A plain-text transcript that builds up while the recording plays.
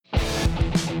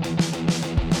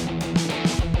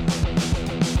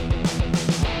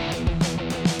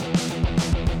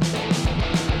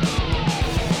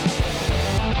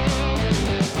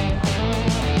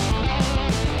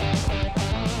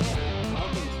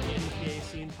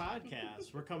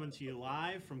podcast. We're coming to you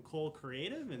live from Cole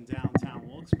Creative in downtown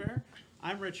Wilkes-Barre.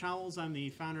 I'm Rich Howells. I'm the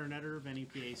founder and editor of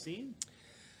NEPA Scene.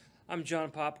 I'm John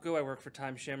Popko. I work for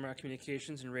Time Shamrock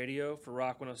Communications and Radio for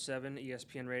Rock 107,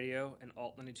 ESPN Radio, and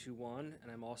Alt 92.1,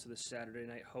 and I'm also the Saturday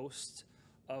night host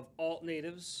of Alt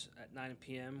Natives at 9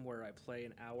 p.m., where I play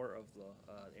an hour of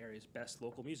the area's best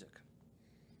local music.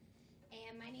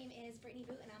 And my name is Brittany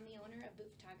Boot, and I'm the owner of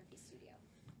Boot Photography Studio.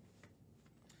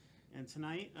 And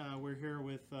tonight we're here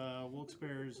with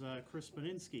Wilkes-Barre's Chris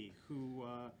Baninsky, who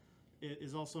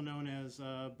is also known as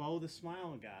Bo the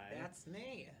Smile Guy. That's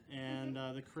me. And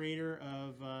the creator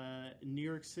of New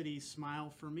York City Smile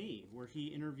for Me, where he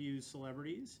interviews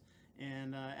celebrities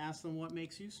and asks them what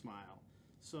makes you smile.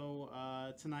 So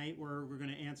tonight we're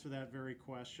going to answer that very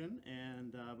question.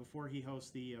 And before he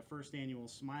hosts the first annual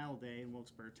Smile Day in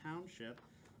Wilkes-Barre Township,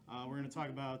 we're going to talk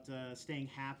about staying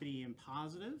happy and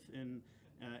positive in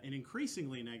an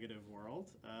increasingly negative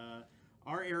world.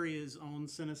 Our area's own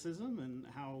cynicism and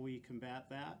how we combat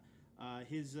that.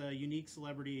 His unique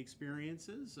celebrity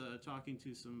experiences, talking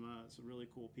to some really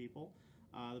cool people.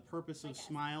 The purpose of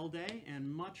Smile Day,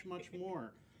 and much, much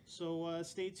more. So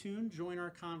stay tuned, join our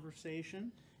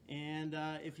conversation, and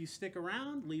if you stick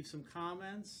around, leave some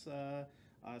comments,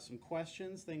 some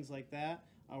questions, things like that.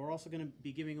 We're also going to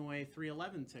be giving away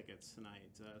 311 tickets tonight.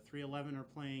 311 are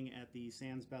playing at the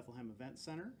Sands Bethlehem Event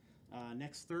Center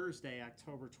next Thursday,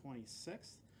 October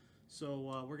 26th.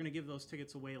 So we're going to give those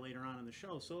tickets away later on in the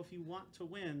show. So if you want to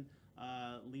win,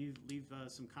 leave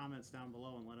some comments down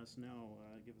below and let us know.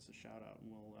 Give us a shout out,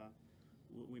 and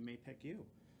we may pick you.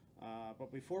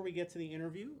 But before we get to the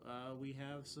interview, we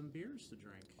have some beers to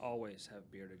drink. Always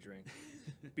have beer to drink.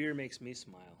 Beer makes me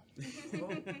smile.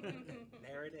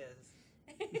 There it is.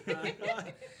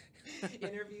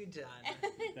 Interview done.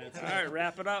 That's All right,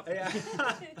 wrap it up. Yeah.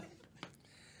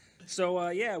 So,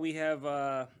 we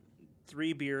have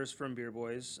 3 beers from Beer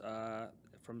Boys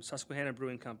from Susquehanna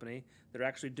Brewing Company. They're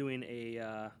actually doing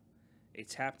a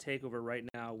tap takeover right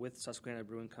now with Susquehanna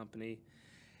Brewing Company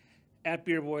at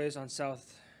Beer Boys on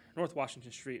North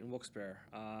Washington Street in Wilkes-Barre.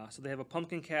 So they have a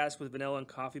pumpkin cask with vanilla and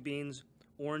coffee beans.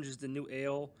 Orange is the new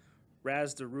ale.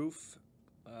 Raz the roof,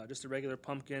 just a regular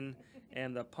pumpkin,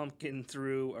 and the pumpkin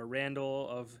through a Randall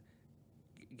of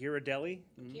Ghirardelli.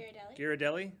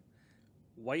 Ghirardelli.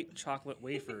 White chocolate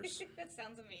wafers. That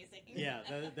sounds amazing. Yeah,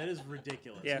 that is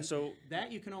ridiculous. Yeah, And so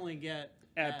that you can only get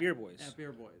at Beer Boys. At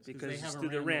Beer Boys, Because they it's have a through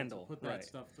the Randall, to put that right.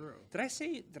 stuff through. Did I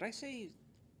say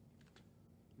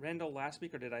Randall last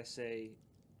week, or did I say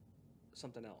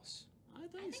something else? I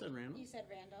thought you said Randall. You said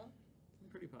Randall. I'm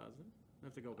pretty positive. I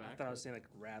have to go back. I thought I was saying like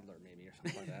Radler maybe or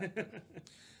something like that.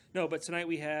 No, but tonight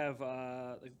we have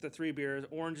the 3 beers.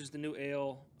 Orange is the new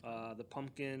ale. The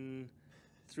pumpkin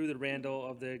through the Randall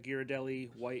of the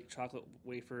Ghirardelli white chocolate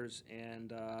wafers,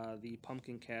 and the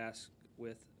pumpkin cask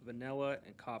with vanilla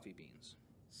and coffee beans.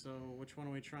 So which one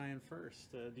are we trying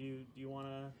first? Do you want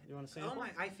to sample? Oh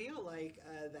my! I feel like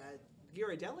that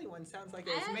Ghirardelli one sounds like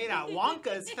it was made at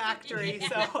Wonka's factory.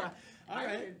 So, All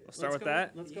right, We'll start with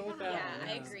that. Let's go with that. Yeah, one.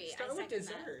 I agree. Start I with second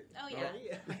that. dessert. Oh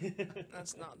yeah. Right?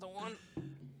 That's not the one.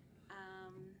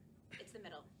 It's the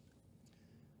middle.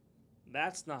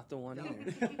 That's not the one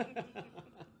either.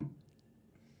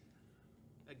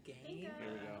 A game.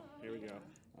 Here we go.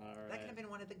 All That right. could have been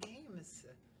one of the games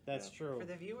That's true. for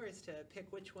the viewers to pick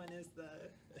which one is the.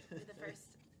 You're the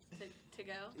first to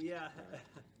go. Yeah.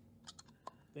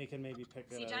 They can maybe pick.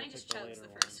 See, Johnny pick just the chose later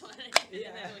the first ones. one, Yeah.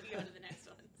 and then we can go to the next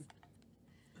ones.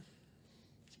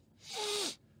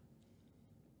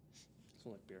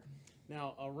 Smells like beer.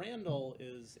 Now, a Randall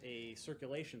is a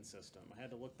circulation system. I had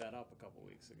to look that up a couple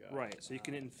weeks ago. Right, so you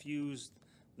can infuse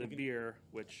the beer,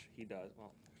 which he does.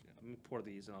 Well, let me pour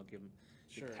these and I'll give him.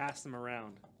 Sure. Pass them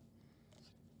around.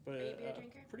 But, Are you a beer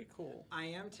drinker? pretty cool. I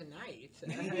am tonight. For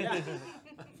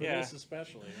Yeah. this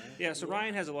especially, right? Yeah, so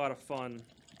Ryan has a lot of fun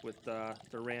with the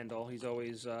Randall. He's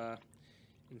always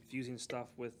infusing stuff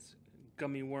with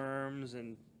gummy worms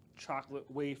and chocolate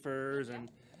wafers and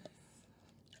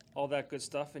all that good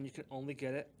stuff, and you can only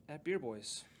get it at Beer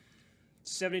Boys.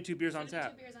 72 beers on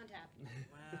tap. 72 beers on tap.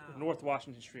 Wow. North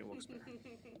Washington Street, Wilkes-Barre.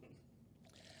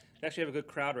 They actually have a good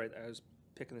crowd right there. I was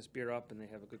picking this beer up, and they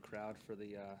have a good crowd for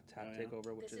the tap Oh, yeah?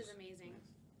 takeover, which This is amazing.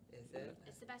 Is it?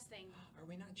 It's the best thing. Are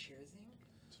we not cheersing?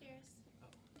 Cheers.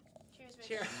 Cheers, Rich.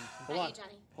 Cheers. Hold Hi, on.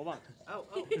 Johnny. Hold on. Oh.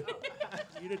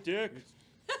 Eat a dick.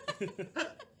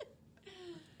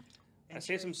 I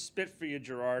saved some spit for you,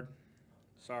 Gerard.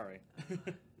 Sorry.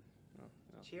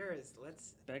 Cheers.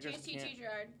 Let's. Beggars Cheers to you can't. too,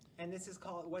 Gerard. And this is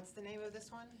called. What's the name of this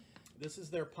one? This is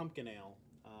their pumpkin ale,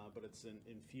 but it's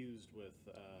infused with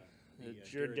the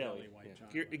Ghirardelli. white Yeah.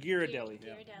 chocolate. Ghirardelli.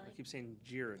 Ghirardelli. I keep saying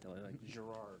Ghirardelli, like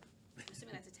Gerard. I'm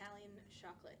assuming that's Italian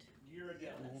chocolate.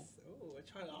 Ghirardelli. Oh, a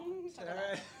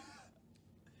chocolate.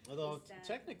 Although Is that-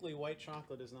 technically white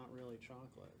chocolate is not really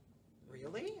chocolate.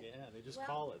 Really? Yeah, they just Well-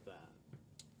 call it that.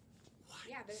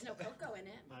 Yeah, there's no cocoa in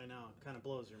it. I know, it kind of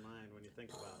blows your mind when you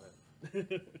think about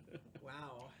it.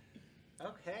 Wow.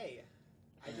 Okay.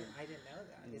 I didn't know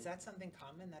that. Is that something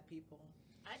common that people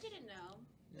I didn't know.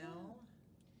 know?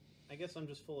 I guess I'm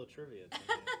just full of trivia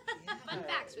tonight. Fun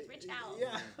facts with Rich Howell.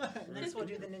 Yeah. Next we'll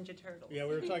do the Ninja Turtles. Yeah,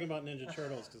 we were talking about Ninja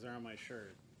Turtles because they're on my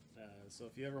shirt. So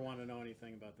if you ever want to know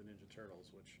anything about the Ninja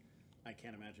Turtles, which I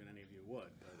can't imagine any of you would,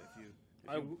 but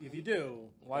if you do,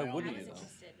 Why by all wouldn't I you, was means,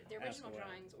 though? interested. The Ask original away.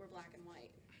 drawings were black and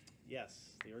white.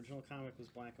 Yes, the original comic was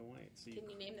black and white. So Can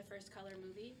you name the first color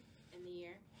movie in the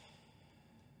year?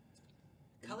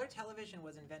 Color television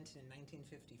was invented in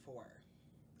 1954,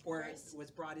 or it First-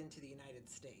 was brought into the United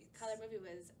States. Color movie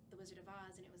was The Wizard of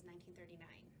Oz, and it was 1939.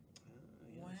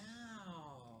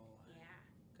 Wow. Yeah.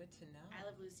 Good to know. I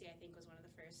Love Lucy, I think, was one of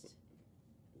the first.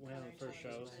 one of the Color first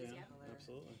television shows, was, yeah, yeah.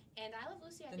 absolutely. And I Love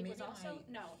Lucy, I Then think, was maybe also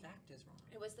my no. fact is wrong.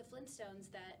 It was the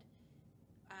Flintstones that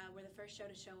were the first show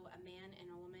to show a man and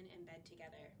a woman in bed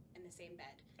together in the same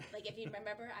bed. Like if you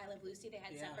remember I Love Lucy, they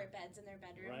had Yeah. separate beds in their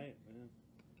bedroom. Right. Yeah.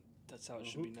 That's how it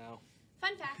should be now.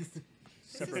 Fun facts.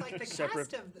 This is like the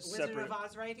cast of the Wizard separate. of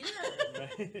Oz right here.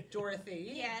 Right.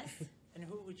 Dorothy. Yes. And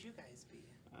who would you guys be?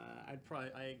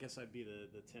 I guess I'd be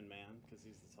the Tin Man because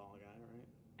he's the tall guy, right?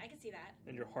 I can see that.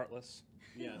 And you're heartless.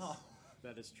 Yes, Oh.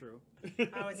 that is true.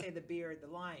 I would say the Beard, the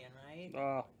Lion, right?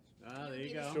 Oh, There would you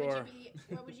be the- go. Sure.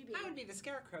 What would you be? I would be the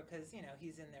Scarecrow because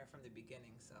he's in there from the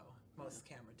beginning, so most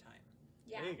camera time,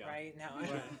 Yeah. There you go. right? Now,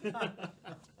 Right.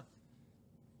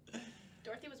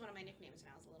 Dorothy was one of my nicknames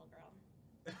when I was a little girl.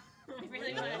 It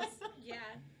really was. Yeah.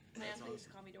 My That's uncle used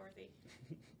to call me Dorothy.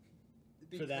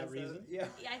 For that Because reason? yeah.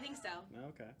 Yeah, I think so.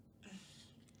 Okay.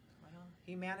 Well,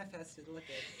 he manifested. Look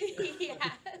at Yeah.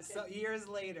 So years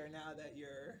later, now that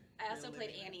you're. I also you're played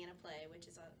living it. Annie in a play, which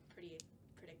is pretty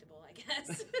predictable, I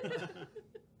guess.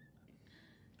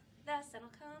 The sun will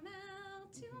come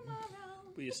out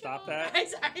tomorrow. Will you stop that? I'm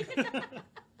sorry.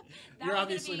 That You're was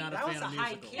obviously gonna not That a was fan a of high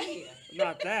musicals. key.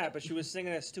 not that, but she was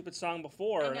singing a stupid song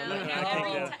before. I and know. I'm like, Now I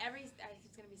every, think ti- that, every,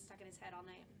 he's gonna be stuck in his head all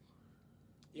night.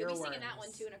 You'll be singing that one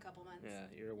Earworms. too in a couple months.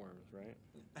 yeah, earworms,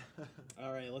 right?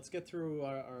 All right, let's get through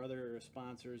our other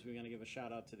sponsors. We're going to give a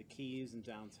shout out to the Keys in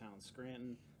downtown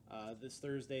Scranton. This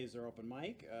Thursday is their open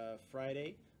mic.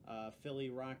 Friday, Philly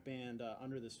rock band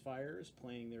Under This Fire is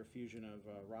playing their fusion of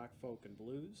rock, folk, and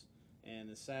blues. And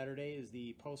this Saturday is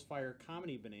the Post-Fire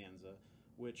Comedy Bonanza,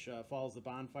 which follows the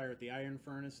bonfire at the Iron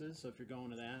Furnaces. So if you're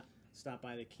going to that, stop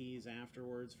by the Keys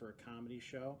afterwards for a comedy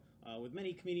show with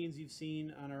many comedians you've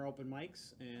seen on our open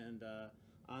mics and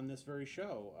on this very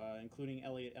show, including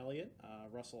Elliot,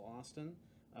 Russell Austin,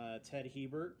 Ted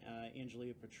Hebert,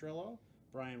 Angelia Petrillo,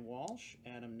 Brian Walsh,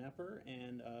 Adam Nepper,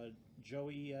 and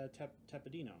Joey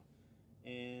Teppadino.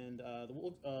 And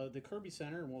the Kirby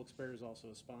Center in Wilkes-Barre is also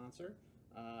a sponsor.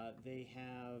 They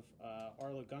have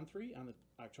Arlo Guthrie on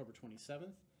October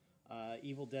 27th,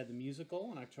 Evil Dead the Musical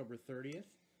on October 30th,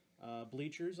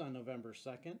 Bleachers on November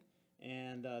 2nd,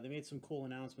 and they made some cool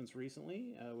announcements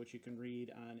recently, which you can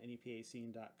read on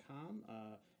nepascene.com.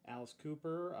 Alice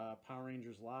Cooper, Power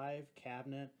Rangers Live,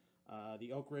 Cabinet,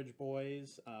 the Oak Ridge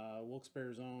Boys,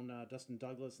 Wilkes-Barre's own Dustin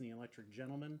Douglas and the Electric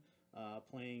Gentlemen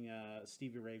playing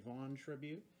Stevie Ray Vaughan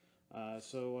tribute.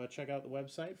 So check out the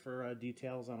website for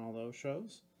details on all those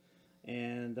shows.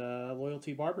 And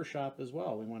Loyalty Barbershop as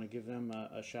well. We want to give them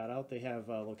a shout out. They have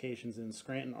locations in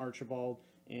Scranton, Archibald,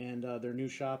 and their new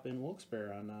shop in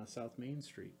Wilkes-Barre on South Main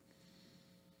Street.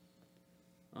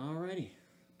 Alrighty.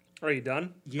 Are you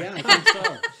done? Yeah, I think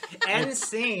so. End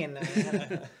scene.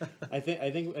 I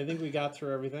think we got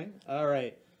through everything. All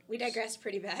right, We digressed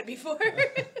pretty bad before.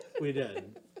 we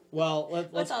did. Well,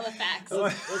 What's let's all the facts?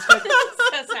 let's get,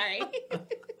 So sorry.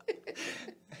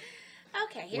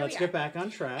 Okay, here let's we get are. back on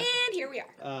track. And here we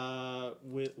are.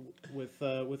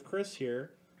 With Chris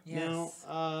here. Yes.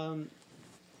 Now,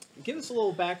 give us a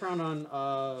little background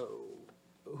on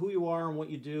who you are and what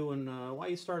you do and why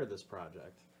you started this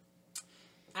project.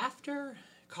 After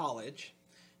college,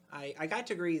 I got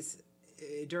degrees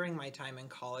during my time in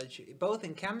college, both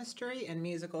in chemistry and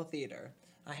musical theater.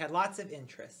 I had lots of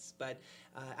interests, but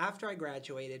after I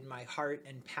graduated, my heart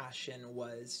and passion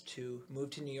was to move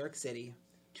to New York City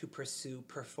to pursue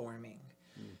performing.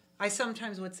 I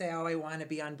sometimes would say, oh, I want to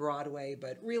be on Broadway,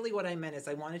 but really what I meant is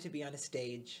I wanted to be on a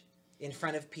stage in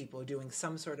front of people doing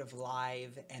some sort of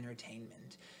live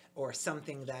entertainment or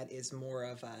something that is more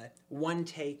of a one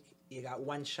take, you got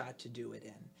one shot to do it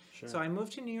in. Sure. So I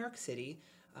moved to New York City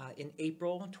in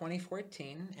April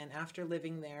 2014, and after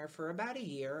living there for about a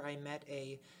year, I met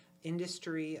a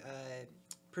industry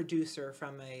producer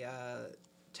from a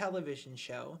television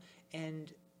show,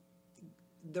 and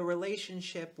the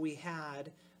relationship we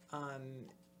had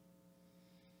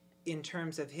in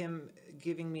terms of him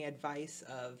giving me advice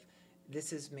of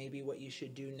this is maybe what you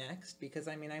should do next, because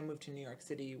I mean I moved to New York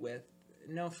City with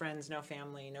no friends, no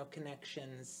family, no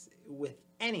connections with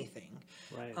anything.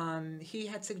 Right. He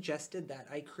had suggested that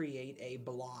I create a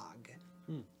blog,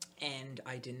 and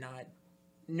I did not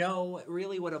know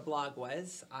really what a blog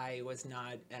was. I was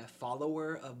not a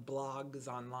follower of blogs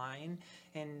online,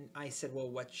 and I said, well,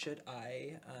 what should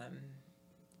I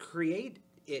create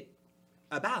it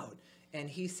about? And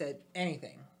he said,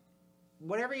 anything.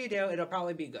 Whatever you do, it'll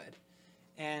probably be good.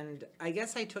 And I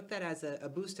guess I took that as a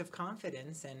boost of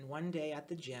confidence, and one day at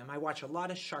the gym, I watch a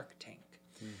lot of Shark Tank.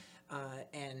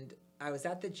 And I was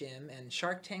at the gym, and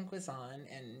Shark Tank was on,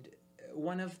 and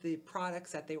one of the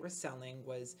products that they were selling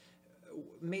was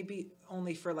maybe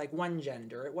only for like one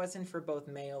gender. It wasn't for both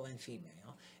male and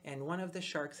female. And one of the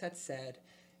sharks had said,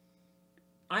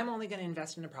 I'm only going to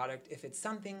invest in a product if it's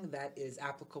something that is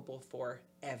applicable for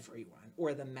everyone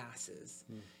or the masses.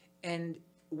 And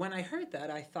when I heard that,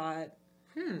 I thought,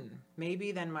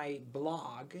 maybe then my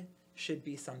blog should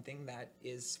be something that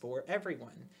is for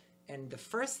everyone. And the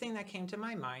first thing that came to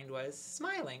my mind was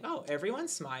smiling. Oh, everyone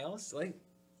smiles. Like,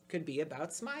 could be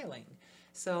about smiling.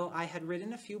 So I had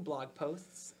written a few blog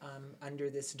posts under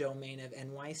this domain of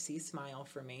NYC Smile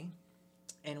for me,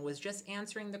 and was just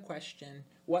answering the question,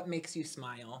 what makes you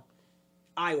smile?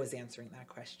 I was answering that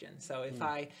question. So if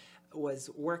I was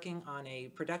working on a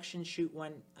production shoot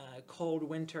one cold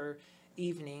winter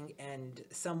evening and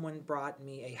someone brought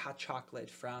me a hot chocolate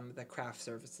from the craft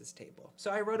services table.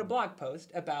 So I wrote a blog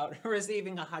post about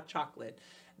receiving a hot chocolate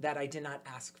that I did not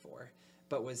ask for,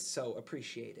 but was so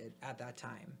appreciated at that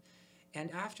time.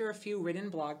 And after a few written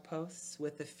blog posts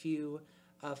with a few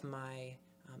of my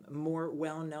more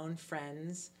well-known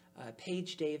friends,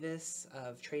 Paige Davis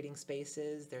of Trading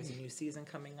Spaces, there's a new season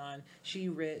coming on. She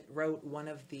wrote one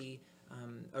of the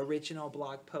original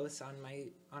blog posts on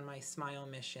my Smile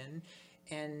mission.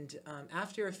 And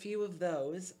after a few of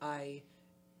those, I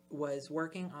was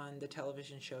working on the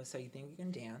television show So You Think You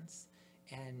Can Dance,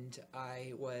 and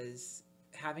I was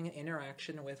having an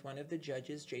interaction with one of the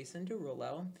judges, Jason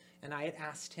Derulo, and I had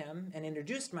asked him and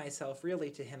introduced myself really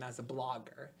to him as a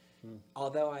blogger,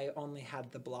 although I only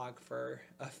had the blog for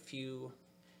a few,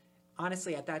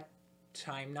 honestly at that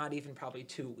time, not even probably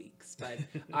 2 weeks, but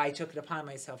I took it upon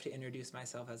myself to introduce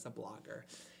myself as a blogger.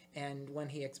 And when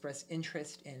he expressed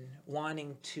interest in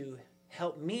wanting to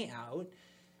help me out,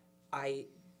 I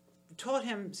told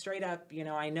him straight up, you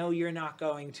know, I know you're not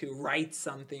going to write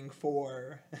something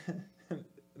for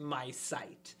my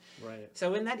site. Right.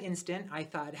 So in that instant, I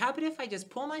thought, how about if I just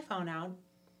pull my phone out,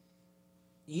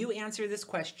 you answer this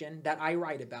question that I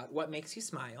write about, what makes you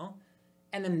smile,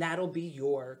 and then that'll be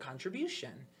your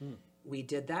contribution. We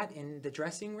did that in the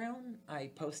dressing room.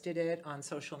 I posted it on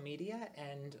social media,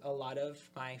 and a lot of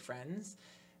my friends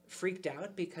freaked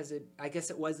out because I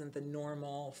guess it wasn't the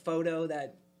normal photo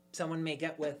that someone may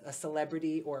get with a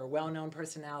celebrity or a well-known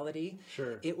personality.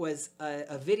 Sure. It was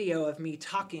a video of me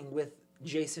talking with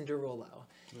Jason Derulo.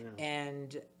 Yeah.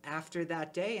 And after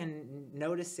that day and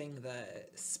noticing the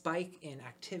spike in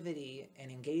activity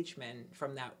and engagement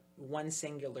from that one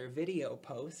singular video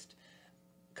post,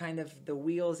 kind of the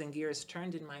wheels and gears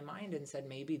turned in my mind and said,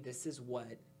 maybe this is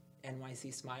what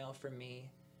NYC Smile for me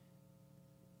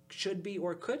should be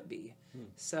or could be.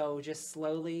 So just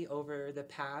slowly over the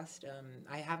past,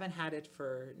 I haven't had it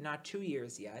for not 2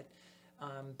 years yet,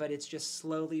 but it's just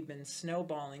slowly been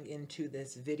snowballing into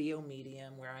this video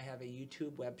medium where I have a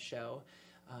YouTube web show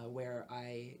where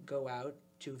I go out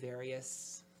to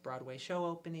various Broadway show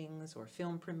openings or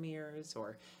film premieres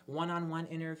or one-on-one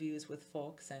interviews with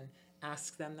folks and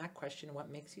ask them that question, what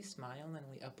makes you smile? And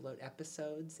we upload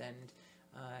episodes, and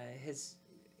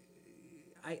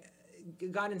I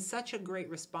gotten such a great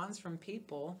response from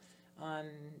people on,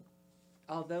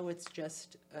 although it's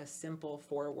just a simple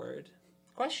 4-word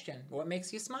question, what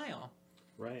makes you smile?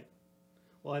 Right.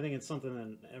 Well, I think it's something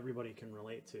that everybody can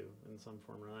relate to in some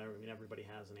form or another. I mean, everybody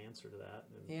has an answer to that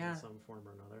in some form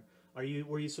or another.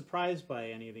 Were you surprised by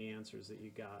any of the answers that you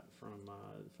got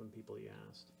from people you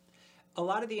asked? A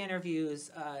lot of the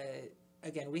interviews,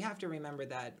 again, we have to remember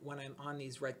that when I'm on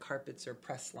these red carpets or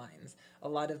press lines, a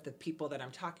lot of the people that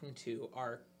I'm talking to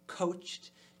are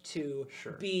coached to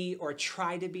be or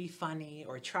try to be funny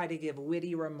or try to give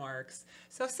witty remarks.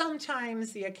 So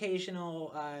sometimes the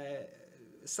occasional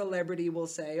celebrity will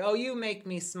say, "Oh, you make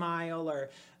me smile," or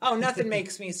 "Oh, nothing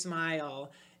makes me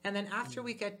smile." And then after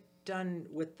we get done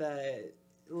with the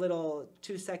little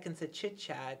 2 seconds of chit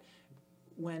chat,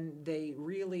 when they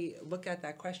really look at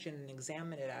that question and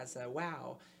examine it as a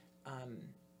wow,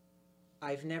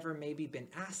 I've never maybe been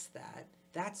asked that.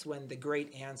 That's when the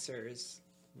great answers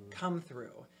come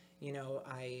through. You know,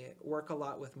 I work a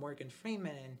lot with Morgan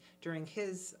Freeman, and during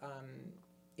his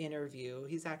interview,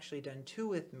 he's actually done 2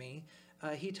 with me,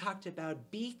 he talked about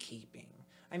beekeeping.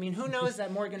 I mean, who knows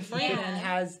that Morgan Freeman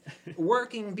has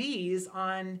working bees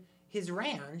on his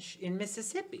ranch in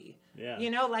Mississippi? Yeah.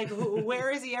 You know, like, where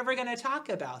is he ever going to talk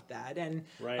about that? And,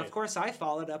 Right. of course, I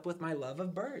followed up with my love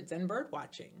of birds and bird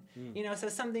watching. You know, so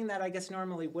something that I guess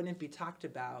normally wouldn't be talked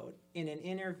about in an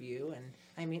interview. And,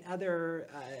 I mean, other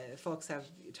folks have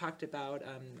talked about,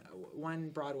 one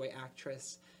Broadway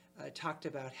actress talked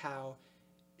about how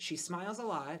she smiles a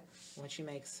lot when she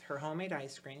makes her homemade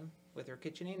ice cream with her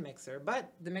KitchenAid mixer,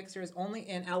 but the mixer is only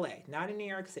in LA, not in New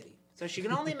York City. So she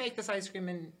can only make this ice cream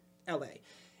in LA.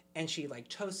 And she like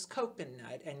toasts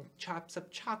coconut and chops up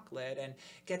chocolate and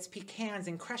gets pecans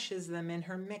and crushes them in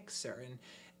her mixer. And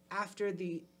after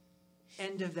the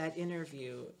end of that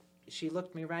interview, she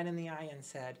looked me right in the eye and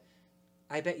said,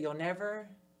 "I bet you'll never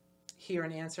hear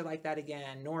an answer like that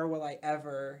again, nor will I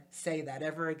ever say that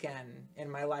ever again in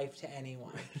my life to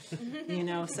anyone." You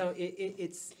know, so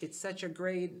it's such a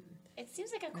great... It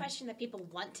seems like a question that people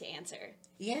want to answer.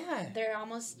 Yeah. They're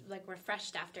almost like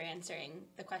refreshed after answering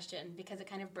the question because it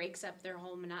kind of breaks up their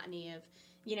whole monotony of,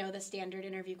 you know, the standard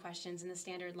interview questions and the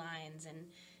standard lines and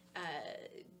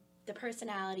the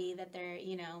personality that they're,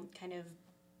 you know, kind of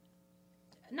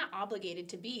not obligated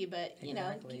to be, but, you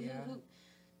Exactly, know,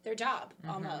 their job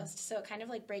almost. So it kind of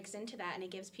like breaks into that and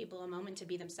it gives people a moment to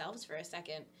be themselves for a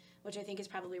second, which I think is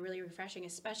probably really refreshing,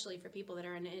 especially for people that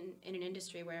are in an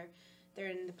industry where they're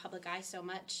in the public eye so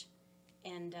much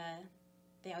and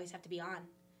they always have to be on,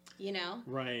 you know?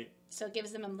 Right. So it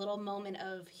gives them a little moment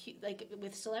of, like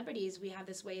with celebrities, we have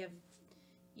this way of,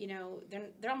 you know,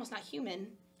 they're almost not human,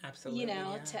 Absolutely. you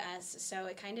know, yeah. to us. So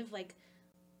it kind of like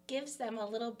gives them a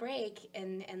little break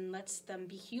and lets them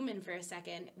be human for a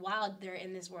second while they're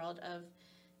in this world of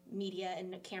media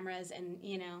and cameras and,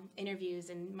 you know, interviews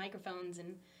and microphones.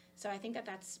 And so I think that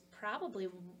that's probably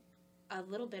a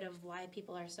little bit of why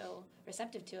people are so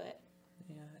receptive to it.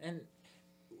 Yeah, and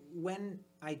when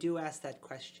I do ask that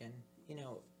question, you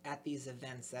know, at these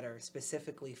events that are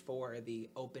specifically for the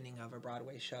opening of a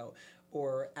Broadway show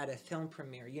or at a film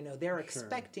premiere, you know, they're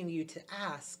expecting you to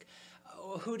ask,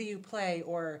 oh, who do you play?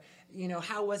 Or, you know,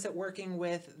 how was it working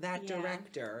with that Yeah.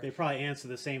 director? They probably answer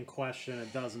the same question a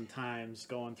dozen times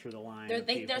going through the line.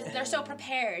 They're so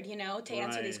prepared, you know, to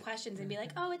answer these Right. questions and be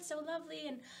like, oh, it's so lovely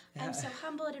and I'm so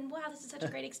humbled and wow, this is such a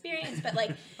great experience. But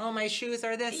like, Oh, my shoes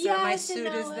are this, yes, or my and suit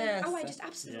no, is this. oh, I just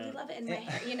absolutely Yeah. love it in my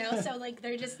hair, you know. So like,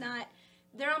 they're just not.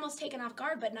 They're almost taken off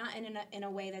guard, but not in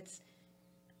a way that's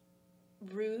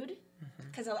rude.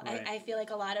 Because Right. I feel like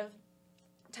a lot of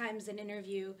times an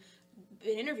interviewer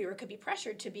could be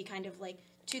pressured to be kind of like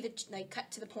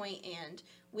cut to the point and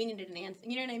we needed an answer.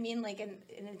 You know what I mean? Like, and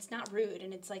it's not rude,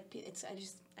 and it's like I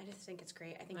just think it's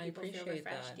great. I think I people feel appreciate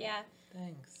refreshed. that. Yeah,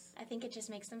 Thanks. I think it just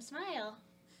makes them smile.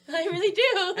 I really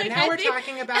do. And now we're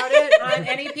talking about it on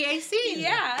NEPAC.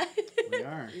 Yeah. We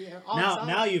are. Yeah,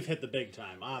 Now you've hit the big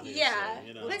time, obviously. Yeah.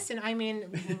 You know. Listen, I mean,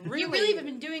 really, You really have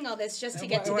been doing all this just to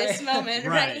get to Wait. this moment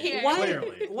right Right. here.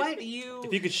 Clearly. what you...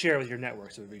 If you could share with your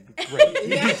networks, it would be great.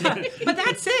 Yeah, but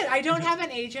that's it. I don't have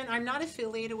an agent. I'm not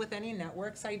affiliated with any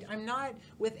networks. I'm not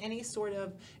with any sort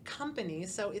of company.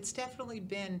 So it's definitely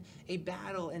been a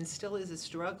battle and still is a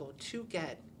struggle to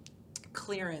get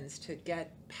clearance, to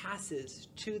get passes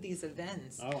to these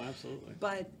events. Oh, absolutely.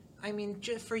 But, I mean,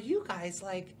 just for you guys,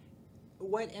 like,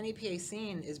 what NEPA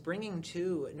scene is bringing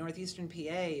to Northeastern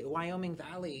PA, Wyoming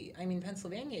Valley, I mean,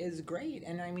 Pennsylvania is great.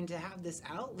 And, I mean, to have this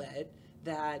outlet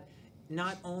that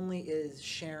not only is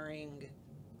sharing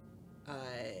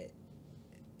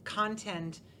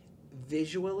content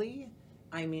visually,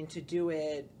 I mean, to do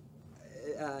it,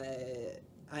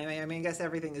 I mean, I guess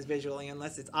everything is visually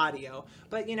unless it's audio,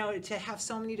 but, you know, to have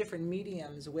so many different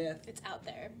mediums with, It's out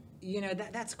there. you know,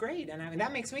 that's great. And I mean,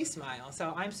 that makes me smile.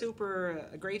 So I'm super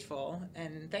grateful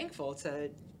and thankful to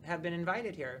have been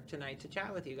invited here tonight to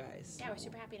chat with you guys. Yeah, we're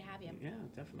super happy to have you. Yeah,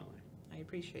 definitely. I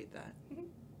appreciate that.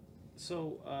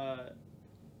 So,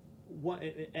 what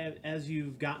as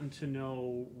you've gotten to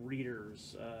know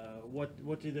readers, what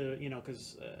do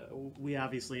because we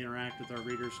obviously interact with our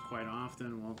readers quite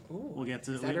often. We'll get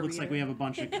to. is that It a looks like reader? we have a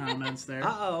bunch of comments there.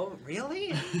 Uh-oh,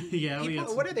 really? Yeah, we People,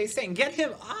 got what are they saying? Get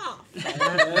him off!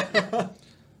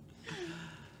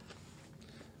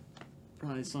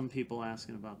 Probably some people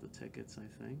asking about the tickets,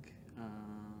 I think.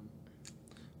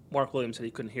 Mark Williams said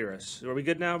he couldn't hear us. Are we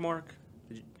good now, Mark?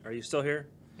 Are you still here?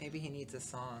 Maybe he needs a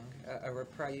song, a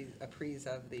reprise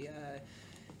of the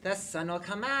sun will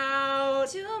come out.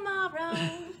 Tomorrow,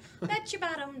 bet your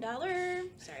bottom dollar.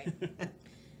 Sorry.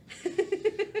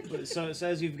 So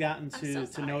as you've gotten I'm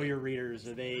so to know sorry. your readers,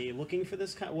 are they looking for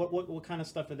this kind? What kind of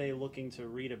stuff are they looking to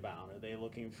read about? Are they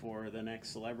looking for the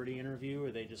next celebrity interview? Or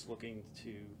are they just looking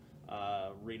to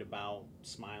read about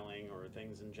smiling or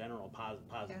things in general,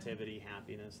 positivity,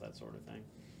 happiness, that sort of thing?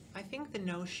 I think the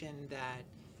notion that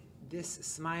this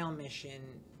Smile mission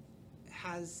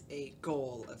has a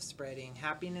goal of spreading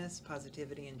happiness,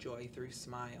 positivity, and joy through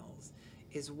smiles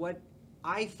is what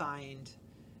I find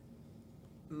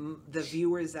the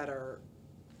viewers that are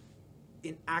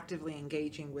actively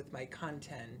engaging with my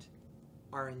content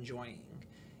are enjoying.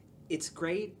 It's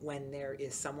great when there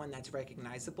is someone that's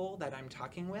recognizable that I'm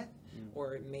talking with,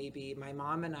 or maybe my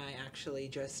mom and I actually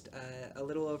just a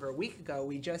little over a week ago,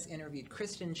 we just interviewed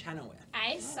Kristen Chenoweth.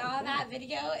 I saw that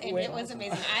video and it was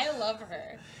amazing. I love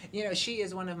her. You know, she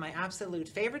is one of my absolute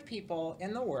favorite people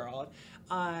in the world,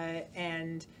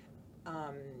 and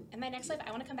In my next life,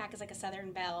 I want to come back as like a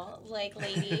Southern Belle, like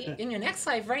lady. in your next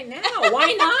life right now,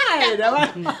 why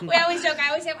not? We always joke. I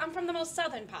always say I'm from the most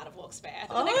southern part of Wilkes-Barre.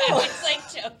 Oh. Like, I always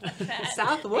like joke like that.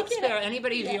 South Wilkes-Barre.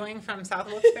 Anybody Yeah. viewing from South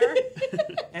Wilkes-Barre?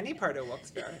 Any part of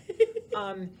Wilkes-Barre.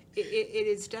 It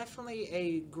is definitely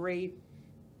a great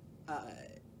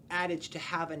adage to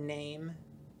have a name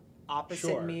opposite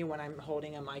Sure. me when I'm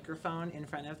holding a microphone in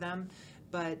front of them.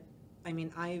 But, I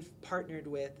mean, I've partnered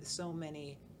with so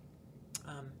many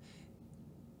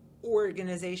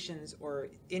organizations or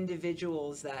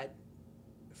individuals that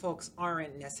folks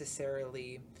aren't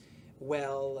necessarily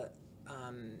well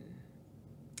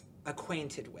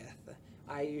acquainted with.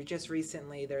 I just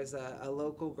recently, there's a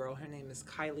local girl, her name is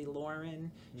Kylie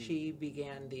Lauren. She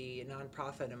began the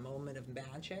nonprofit A Moment of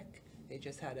Magic. They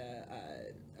just had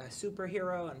a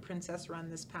superhero and princess run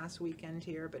this past weekend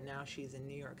here, but now she's in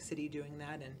New York City doing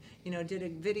that, and, you know, did a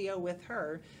video with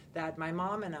her that my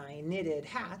mom and I knitted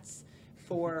hats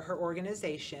for her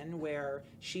organization where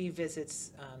she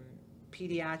visits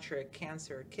pediatric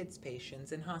cancer kids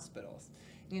patients in hospitals.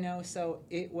 You know, so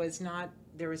it was not,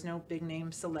 there was no big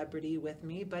name celebrity with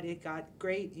me, but it got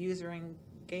great user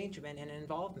engagement and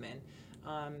involvement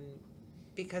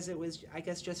because it was, I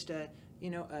guess, just a, you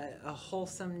know, a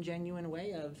wholesome, genuine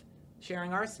way of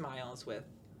sharing our smiles with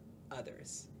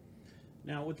others.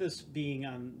 Now, with this being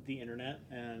on the internet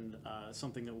and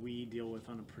something that we deal with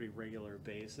on a pretty regular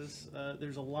basis,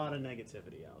 there's a lot of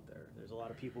negativity out there. There's a lot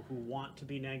of people who want to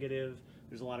be negative.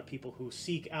 There's a lot of people who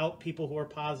seek out people who are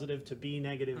positive to be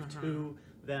negative to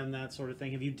them, that sort of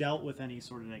thing. Have you dealt with any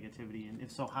sort of negativity? And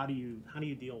if so, how do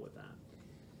you deal with that?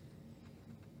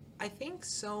 I think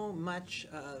so much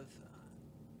of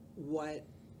what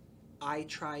I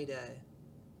try to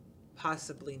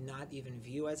possibly not even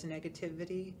view as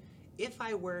negativity, if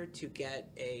I were to get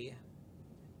a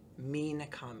mean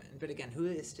comment, but again, who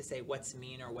is to say what's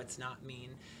mean or what's not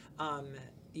mean?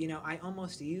 You know, I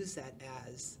almost use that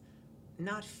as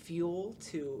not fuel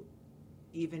to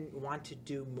even want to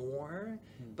do more,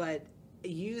 but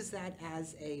use that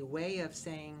as a way of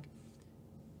saying,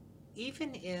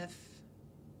 even if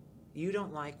you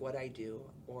don't like what I do,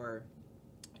 or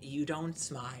you don't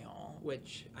smile,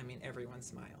 which, I mean, everyone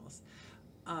smiles.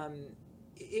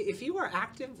 If you are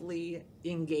actively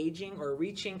engaging or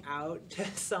reaching out to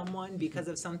someone because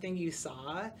of something you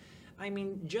saw, I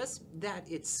mean, just that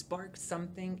it sparked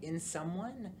something in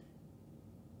someone,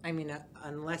 I mean,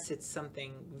 unless it's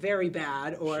something very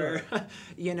bad or, Sure.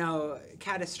 you know,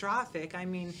 catastrophic, I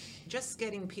mean, just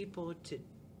getting people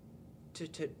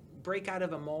to break out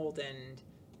of a mold and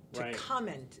to Right.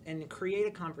 comment and create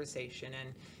a conversation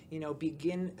and, you know,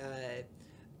 begin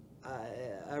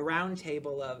a round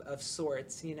table of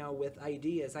sorts, you know, with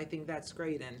ideas. I think that's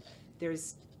great. And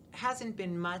there's hasn't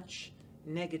been much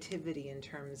negativity in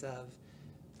terms of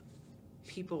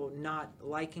people not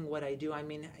liking what I do. I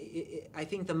mean, I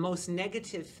think the most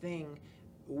negative thing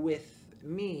with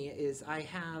me is I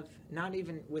have, not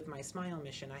even with my Smile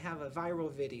mission, I have a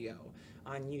viral video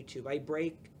on YouTube. I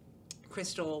break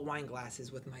crystal wine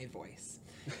glasses with my voice.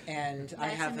 And I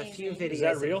That's have a few amazing. videos. Is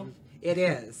that of- real? It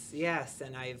is, yes.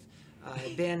 And I've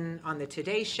been on the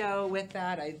Today Show with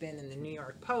that. I've been in the New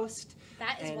York Post.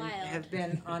 That is and wild. have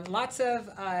been on lots of,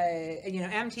 you know,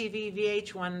 MTV,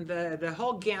 VH1, the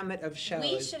whole gamut of shows.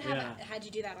 We should have Yeah. had you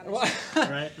do that on the Well, show.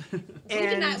 Right? We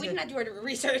did not do our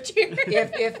research here.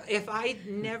 if I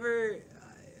never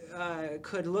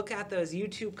could look at those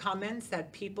YouTube comments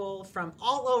that people from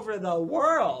all over the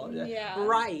world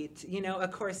write. You know,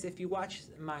 of course, if you watch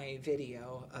my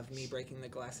video of me breaking the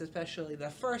glass, especially the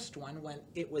first one when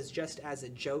it was just as a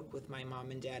joke with my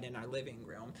mom and dad in our living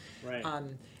room, Right.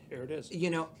 Here it is. you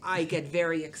know, I get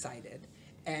very excited.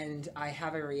 And I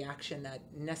have a reaction that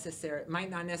might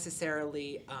not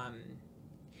necessarily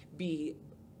be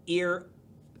ear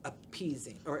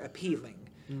appeasing or appealing.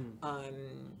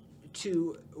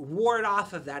 To ward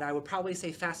off of that, I would probably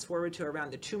say fast forward to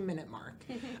around the 2-minute mark,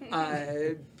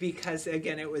 because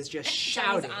again, it was just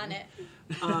Johnny's shouting. on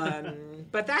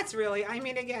it. But that's really, I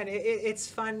mean, again, it's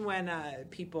fun when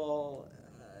people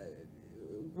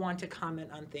want to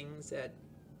comment on things that.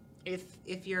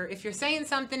 If you're saying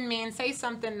something mean, say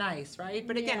something nice, right?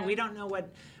 But again, Yeah. we don't know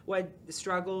what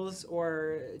struggles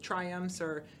or triumphs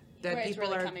or that Where it's people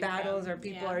really are coming battles from. or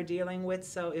people Yeah. are dealing with.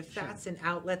 So if that's an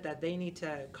outlet that they need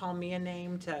to call me a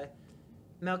name to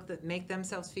make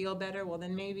themselves feel better, well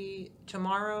then maybe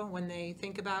tomorrow when they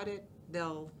think about it,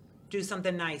 they'll do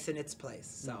something nice in its place.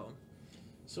 So.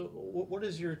 So, what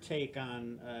is your take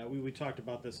on? We talked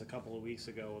about this a couple of weeks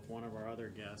ago with one of our other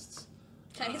guests.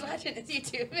 Johnny's watching his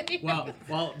YouTube video.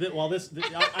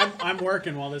 I'm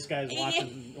working while this guy's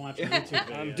watching YouTube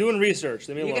videos. I'm doing research.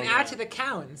 Leave me You alone. can add to the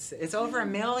counts. It's over 1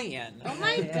 million. Oh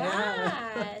my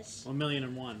Yeah. gosh.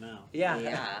 1,000,001 now. Yeah.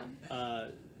 Yeah.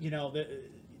 You know,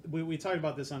 we talked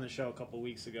about this on the show a couple of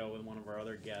weeks ago with one of our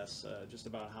other guests, just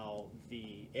about how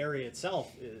the area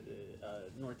itself,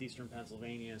 northeastern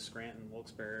Pennsylvania, Scranton,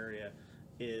 Wilkes-Barre area,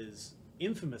 is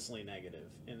infamously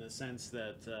negative in the sense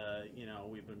that you know,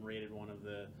 we've been rated one of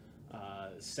the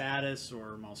saddest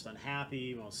or most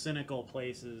unhappy, most cynical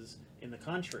places in the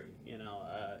country. You know,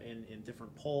 in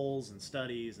different polls and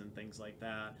studies and things like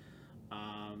that.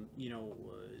 You know,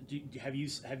 have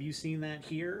you seen that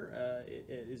here?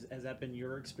 Has that been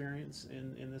your experience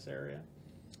in this area?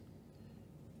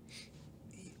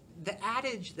 The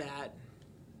adage that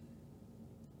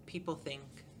people think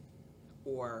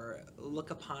or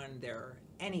look upon their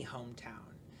any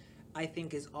hometown, I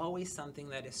think is always something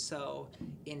that is so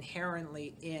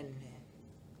inherently in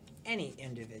any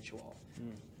individual.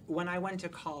 When I went to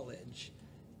college,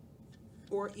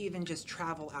 or even just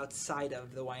travel outside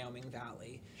of the Wyoming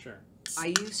Valley, Sure.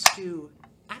 I used to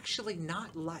actually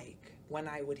not like when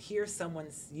I would hear someone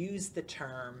use the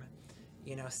term,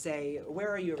 you know, say, where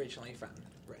are you originally from,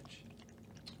 Rich?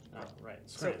 Oh, right.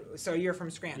 So you're from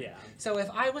Scranton. Yeah. So if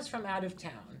I was from out of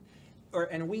town,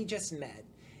 and we just met,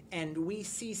 and we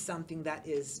see something that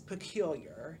is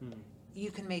peculiar,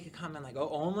 you can make a comment like, "Oh,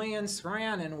 only in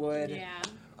Scranton would Yeah.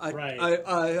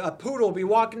 a poodle be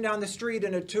walking down the street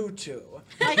in a tutu."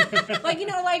 Like you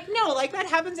know, like no, like that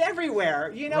happens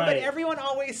everywhere, you know. But Right. everyone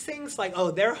always thinks like,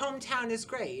 "Oh, their hometown is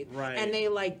great," Right. and they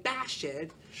like bash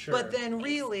it. Sure. But then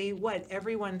really, what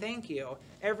everyone? Thank you.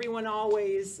 Everyone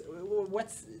always.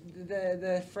 What's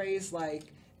the phrase like?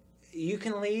 You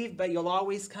can leave, but you'll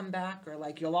always come back, or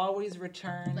like you'll always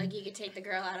return. Like you could take the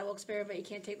girl out of Wilkes-Barre, but you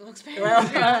can't take the Wilkes-Barre.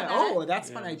 Oh, that's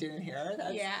one I didn't hear.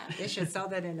 That's, Yeah. They should sell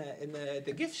that in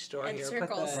the gift store And here.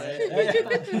 circles.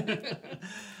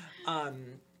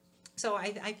 So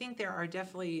I think there are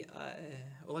definitely.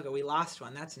 Look, we lost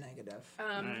one. That's negative.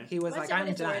 Right. He was What's like, the "I'm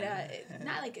other done." word?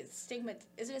 Not like a stigma.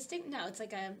 Is it a stigma? No, it's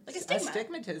like a A stigma.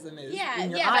 stigmatism is Yeah,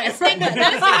 in your yeah, eye. but a stigma,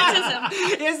 not a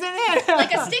stigmatism. Isn't it?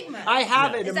 Like a stigma. I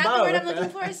have Yeah. it Is in that both. the word I'm looking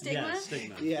for? A stigma? Yeah,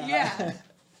 stigma. Yeah. Yeah.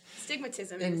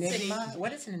 Stigmatism. in the city. Enigma.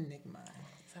 What is an enigma?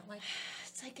 Is that like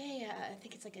It's like I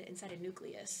think it's like inside a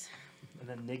nucleus.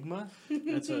 An enigma?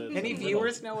 That's a any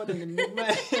viewers know what an enigma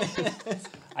is?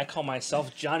 I call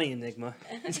myself Johnny Enigma.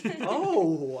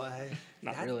 Oh.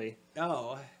 Not That- really,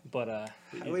 Oh. but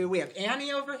We have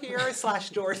Annie over here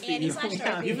 / Dorothy. Annie /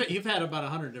 Dorothy. You've had about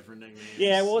 100 different nicknames.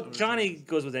 yeah. Well, over the Johnny years.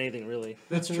 goes with anything really.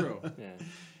 That's true. Yeah.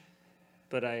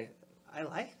 But I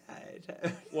like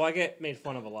that. I get made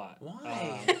fun of a lot.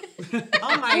 Why?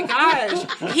 Oh my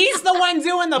gosh. He's the one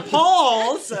doing the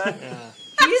polls. Yeah.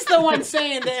 He's the one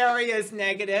saying the area is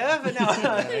negative. Yeah, No.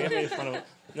 I get made fun of.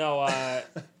 No,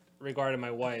 regarding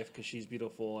my wife because she's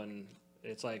beautiful, and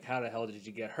it's like, how the hell did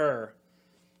you get her?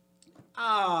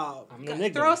 Oh, I'm an God,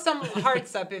 enigma. throw some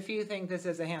hearts up if you think this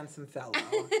is a handsome fellow.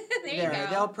 There you go.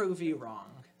 They'll prove you wrong.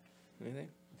 Anything?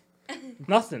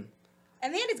 Nothing.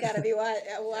 Amanda's got to be watching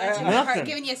Nothing. your heart,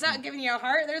 giving you a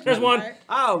heart. There's one. Heart.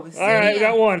 Oh, All right, we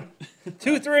got 1,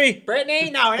 2, 3.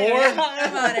 Brittany? No. I'm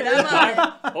on it. I'm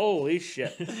on it. Holy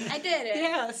shit! I did it.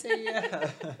 Yeah, see, yeah.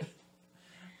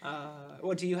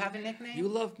 Well, do you have a nickname? You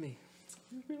love me.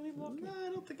 You really love me. No, I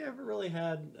don't think I ever really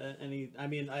had any. I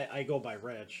mean, I go by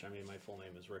Rich. I mean, my full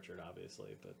name is Richard,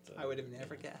 obviously, but I would have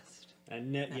never guessed.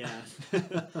 and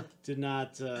did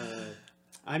not.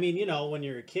 I mean, when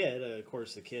you're a kid, of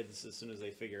course, the kids, as soon as they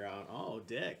figure out, oh,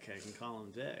 Dick, I can call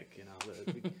him Dick.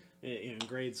 In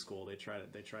grade school, they try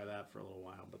that for a little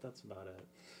while, but that's about it.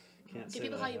 Can't Do say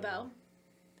people that call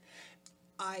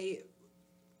I you have Bo?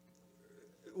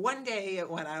 One day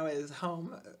when I was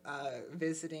home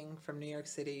visiting from New York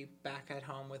City, back at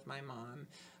home with my mom,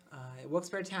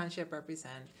 Wilkes-Barre Township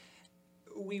represent,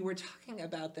 we were talking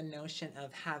about the notion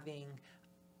of having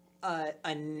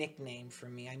a nickname for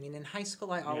me. I mean, in high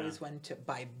school, I always went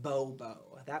by Bobo.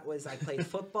 That was, I played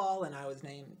football and I was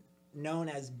known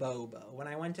as Bobo. When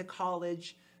I went to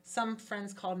college, some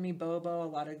friends called me Bobo. A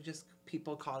lot of just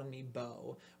people called me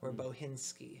Bo or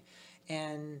Bohinski.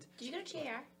 And Did you go to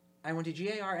JR? I went to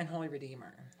GAR and Holy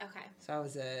Redeemer. Okay. So I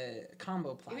was a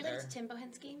combo You platter. related to Tim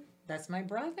Bohinski? That's my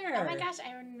brother. Oh my gosh,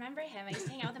 I remember him. I used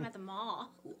to hang out with him at the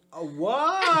mall. Oh,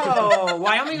 whoa!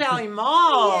 Wyoming Valley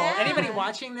Mall. Yeah. Anybody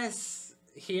watching this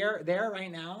there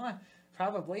right now?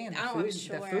 Probably in the Oh, food. I'm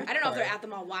sure. The food I don't know if they're court. at the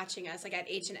mall watching us, like at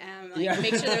H&M. Like, Yeah.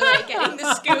 make sure they're like getting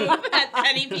the scoop at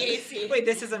Penny PAC. Wait,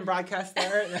 this isn't broadcast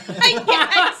there.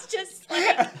 Yeah, it's just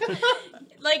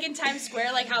like in Times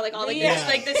Square, like how like all like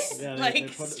this Yeah, they like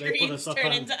put us screens up turn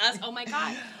on- into us. Oh my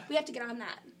god, we have to get on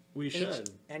that. We should.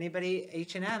 Anybody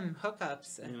H&M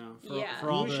hookups?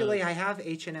 For all Usually I have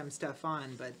H&M stuff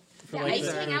on, but for Yeah, like I used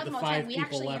to the- hang out the with them all the time. five We people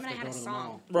actually, him left and I that had a go to the song.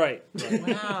 mall. Right.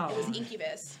 wow. It was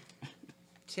Incubus.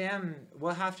 Tim,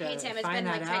 we'll have to Hey, Tim, it's find been,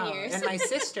 that like, 10 out. years. And my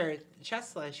sister,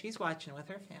 Chesla, she's watching with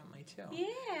her family too.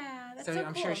 Yeah, that's So, so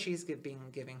I'm cool. sure she's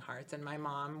giving hearts, and my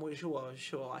mom, she'll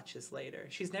watch this later.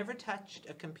 She's never touched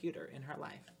a computer in her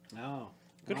life. Oh.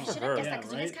 Good wow. I for should her. have guessed Yeah, that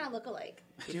because you guys right? kind of look alike.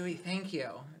 Dewey, thank you.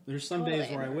 There's some Totally.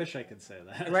 days where I wish I could say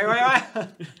that. Right.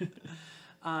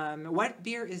 What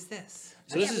beer is this?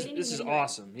 So Oh, this yeah, we is didn't this even is name it.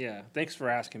 awesome. Yeah, thanks for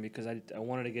asking because I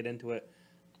wanted to get into it,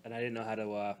 and I didn't know how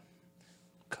to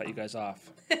cut you guys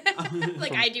off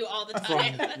Like I do all the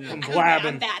time. from I'm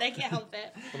blabbing bad. I can't help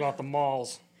it. about the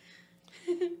malls.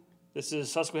 This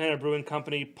is Susquehanna Brewing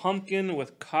Company pumpkin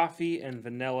with coffee and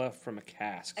vanilla from a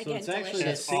cask. Again, So it's actually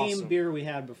delicious. the same Awesome. beer we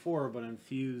had before, but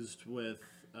infused with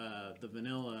the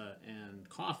vanilla and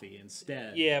coffee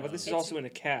instead. Yeah, but this is It's- also in a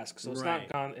cask, so it's Right.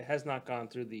 not gone. It has not gone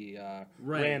through the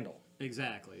Right. Randall.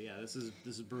 Exactly. Yeah, this is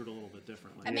brewed a little bit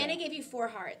differently. Amanda gave you 4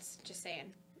 hearts. Just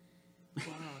saying. Wow,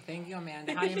 thank you,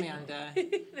 Amanda. Hi, Amanda.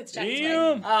 That's Jackie's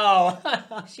wife. Damn!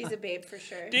 Oh, She's a babe for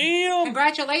sure. Damn!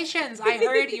 congratulations! I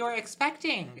heard you were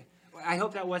expecting. I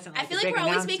hope that wasn't. I Like feel a like big we're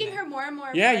always making announcement. her more and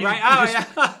more. Yeah, you- Right?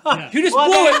 Oh, yeah. You just Well,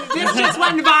 blew then, it. this just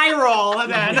went viral.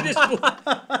 Then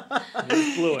You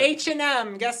just blew it.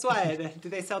 H&M. Guess what? Do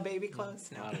they sell baby clothes?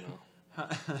 I No.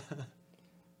 don't know.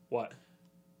 What?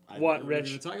 I- What, we're Rich?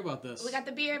 gonna talk about this. We got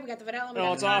the beer, we got the vanilla, we No,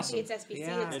 got it's the coffee, awesome. it's SBC,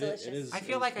 Yeah. it's It delicious. is. I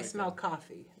feel like I quite smell good.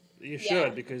 coffee. You Yeah.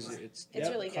 should because It's Yep,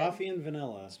 really good. coffee and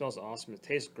vanilla. it smells awesome. It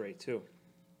tastes great too.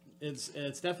 It's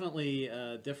definitely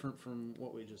different from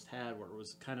what we just had, where it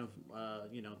was kind of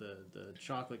the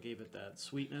chocolate gave it that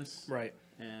sweetness, Right.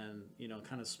 and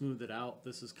kind of smoothed it out.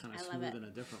 This is kind of I love smooth it. in a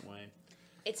different way.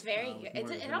 It's very with good.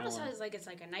 more It almost vanilla. has like it's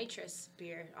like a nitrous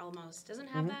beer almost. Doesn't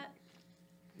it have that?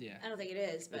 Yeah. I don't think it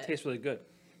is, It but tastes really good.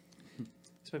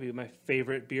 This might be my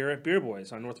favorite beer at Beer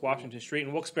Boys on North Washington Street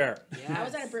in Wilkes-Barre. Yes. I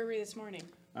was at a brewery this morning.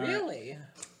 All right. Really?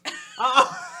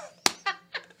 Oh.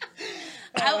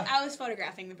 I was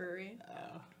photographing the brewery.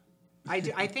 I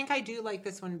think I do like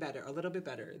this one better, a little bit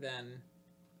better than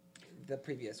the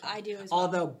previous one. I do as well.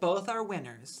 Although both are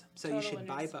winners, so you Total should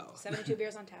buy winners. both. 72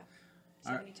 beers on tap.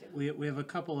 All right, 72. we have a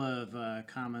couple of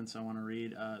comments I want to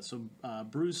read.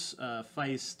 Bruce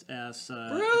Feist asks,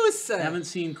 Bruce! haven't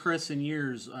seen Chris in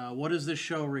years. What is this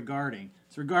show regarding?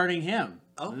 It's regarding him.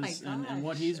 Oh my and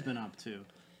what gosh. he's been up to.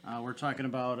 We're talking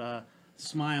about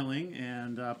smiling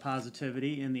and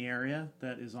positivity in the area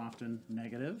that is often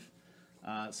negative.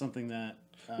 Something that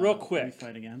Real we quick.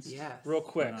 fight against. Yes. Real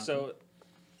quick. Quite So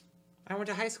I went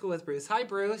to high school with Bruce. Hi,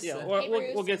 Bruce. yeah, Hey,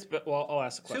 we'll Bruce. get. Well, I'll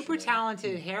ask the question. Super later.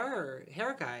 talented hair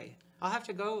guy. I'll have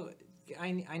to go.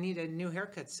 I need a new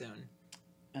haircut soon.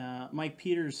 Mike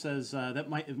Peters says it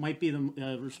might be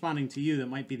the responding to you. That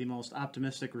might be the most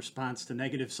optimistic response to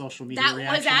negative social media That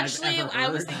reaction was actually, I've ever I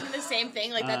was heard. thinking the same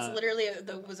thing. Like, that's literally,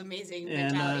 that was amazing.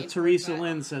 And mentality Teresa towards that.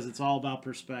 Lynn says it's all about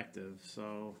perspective.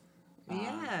 So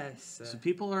Yes. so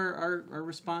people are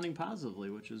responding positively,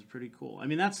 which is pretty cool. I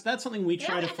mean, that's something we Yeah,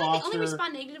 try to I feel like they foster. only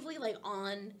respond negatively, like,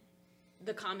 on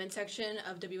the comment section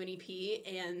of WNEP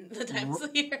and the Times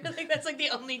Leader. Like that's like the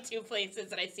only two places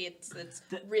that I see it's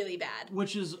really bad.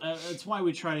 Which is it's why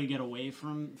we try to get away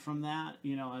from that.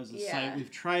 You know, as a site,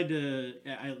 we've tried to.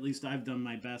 At least I've done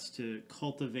my best to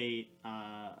cultivate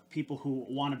people who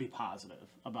want to be positive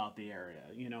about the area.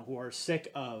 You know, who are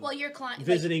sick of Well, your client,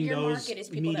 visiting like, your those market is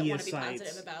people that media want to be sites.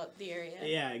 positive about the area.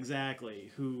 Yeah,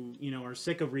 exactly. Who, you know, are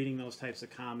sick of reading those types of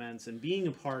comments and being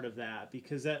a part of that,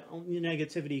 because that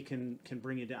negativity can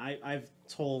bring you down. I've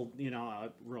told, you know,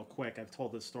 real quick, I've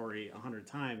told this story 100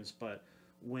 times, but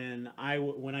when I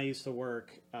used to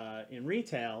work in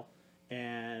retail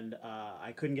and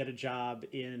I couldn't get a job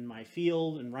in my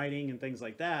field and writing and things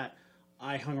like that,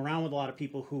 I hung around with a lot of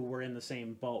people who were in the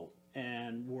same boat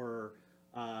and were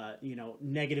you know,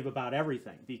 negative about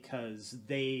everything because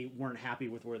they weren't happy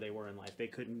with where they were in life. They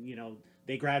couldn't, you know,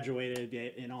 they graduated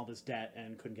in all this debt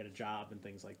and couldn't get a job and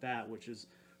things like that, which is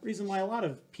the reason why a lot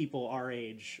of people our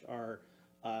age are,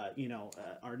 you know,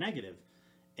 are negative.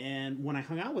 And when I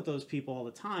hung out with those people all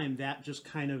the time, that just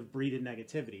kind of breeded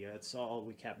negativity. That's all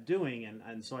we kept doing.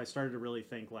 And so I started to really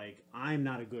think, like, I'm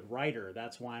not a good writer.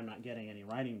 That's why I'm not getting any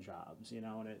writing jobs, you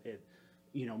know, and it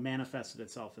you know, manifested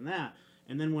itself in that.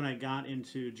 And then when I got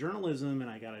into journalism and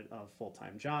I got a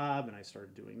full-time job and I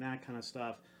started doing that kind of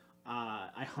stuff,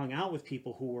 I hung out with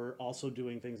people who were also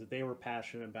doing things that they were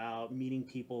passionate about, meeting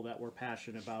people that were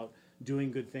passionate about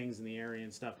doing good things in the area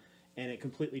and stuff. And it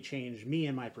completely changed me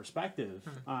and my perspective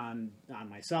on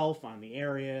myself, on the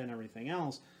area, and everything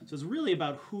else. So it's really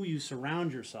about who you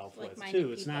surround yourself with,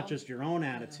 too. It's not just your own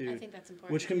attitude, I think that's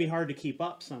important. which can be hard to keep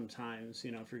up sometimes,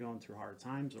 you know, if you're going through hard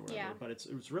times or whatever. Yeah. But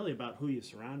it's really about who you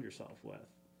surround yourself with.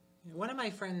 One of my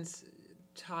friends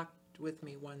talked with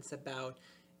me once about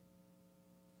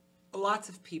lots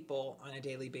of people on a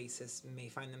daily basis may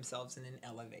find themselves in an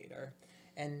elevator.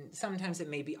 And sometimes it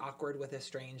may be awkward with a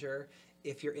stranger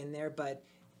if you're in there, but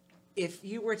if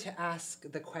you were to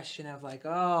ask the question of like,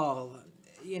 oh,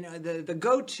 you know, the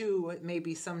go-to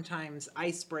maybe sometimes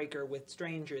icebreaker with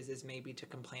strangers is maybe to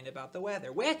complain about the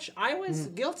weather, which I was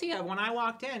guilty of when I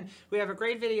walked in. We have a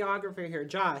great videographer here,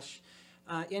 Josh,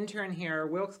 intern here,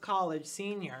 Wilkes College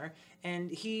senior,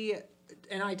 and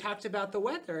I talked about the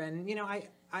weather, and you know,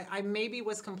 I maybe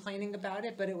was complaining about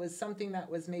it, but it was something that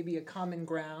was maybe a common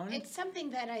ground. It's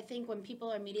something that I think when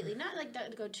people are immediately, not like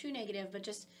to go too negative, but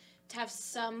just to have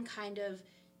some kind of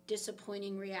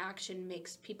disappointing reaction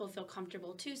makes people feel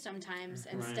comfortable too sometimes,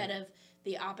 instead of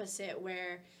the opposite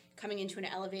where coming into an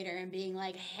elevator and being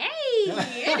like, hey,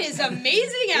 it is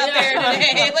amazing out there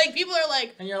today. Like, people are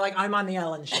like... And you're like, I'm on the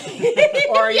Ellen Show.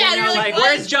 Or, Yeah, you know, like, what?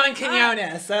 where's John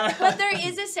Quinones? But there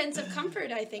is a sense of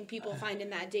comfort, I think, people find in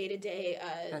that day-to-day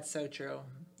That's so true.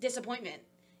 disappointment,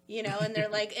 you know? And they're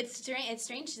like, it's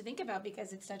strange to think about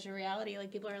because it's such a reality.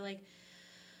 Like, people are like,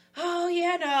 oh,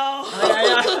 yeah,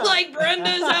 no. Like,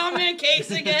 Brenda's on my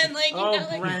case again. Like, you know,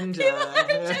 like, Brenda. people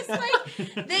are just like,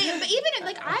 but even,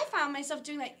 like, I found myself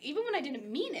doing that even when I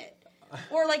didn't mean it.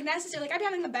 Or, like, necessarily, like, I'd be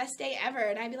having the best day ever,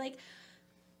 and I'd be like,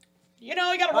 you know,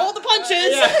 I gotta roll the punches.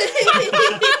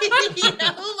 You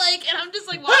know, like, and I'm just,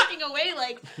 like, walking away,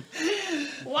 like,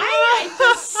 why did I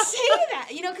just say that?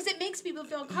 You know, because it makes people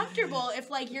feel comfortable if,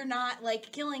 like, you're not,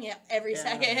 like, killing it every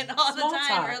second all Small the time.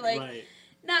 talk. Or, like, Right.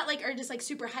 not, like, or just, like,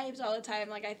 super hyped all the time.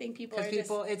 Like, I think people are Because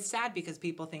it's sad because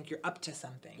people think you're up to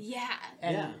something. yeah.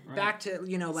 And Yeah, right. back to,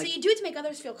 you know, like, So you do it to make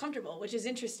others feel comfortable, which is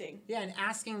interesting. yeah, and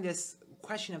asking this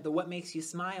question of the what makes you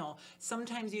smile,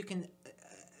 sometimes you can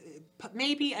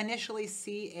maybe initially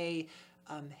see a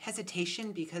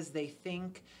hesitation because they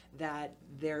think that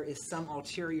there is some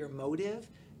ulterior motive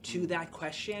to that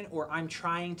question, or I'm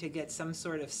trying to get some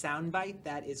sort of soundbite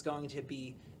that is going to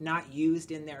be not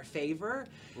used in their favor.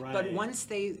 But Right. once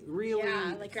they really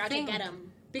Yeah, like you're out to think- get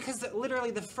 'em. Because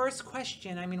literally the first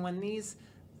question, I mean, when these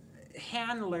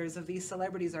handlers of these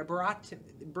celebrities are brought to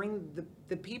bring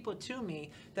the people to me,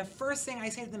 the first thing I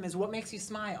say to them is, what makes you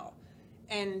smile?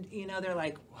 And, you know, they're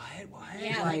like, what?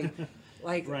 Yeah,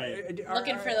 Like, Right.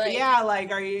 Looking for, like- yeah,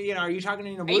 like, are you talking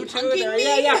in a Are you Bluetooth? punking Or,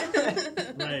 me?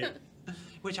 yeah. Right.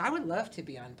 Which I would love to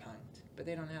be unpunked, but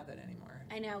they don't have that anymore.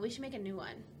 I know. We should make a new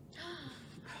one.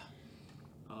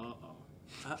 Uh-oh.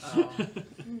 Uh-oh.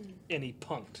 And he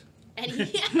punked. And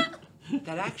yeah.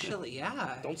 That actually,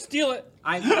 yeah. Don't steal it.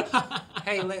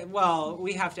 Hey, well,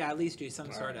 we have to at least do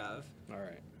some sort of. All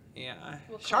right. Yeah.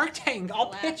 We'll call Shark it Tank,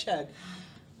 I'll collab. pitch it.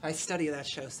 I study that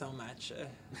show so much.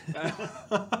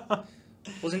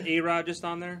 Wasn't A-Rod just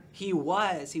on there? He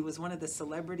was one of the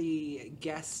celebrity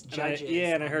guest And I- judges.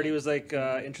 and I on heard he the was like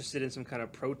interested in some kind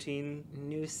of protein.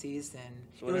 new season.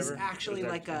 So It was whatever? actually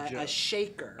Was like that a a joke?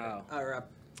 shaker Oh. or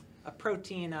a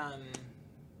protein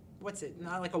what's it?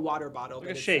 Not like a water bottle, Like but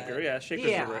a it's shaker, yeah, shaker's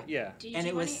yeah. over it, yeah. Did And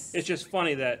you it wanna- was. It's just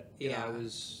funny that, you know, Yeah. it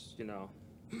was, you know.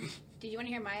 Did you want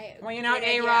to hear my? Well, you know,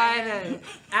 great idea I had? A-Rod,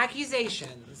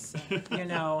 accusations. You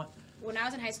know. When I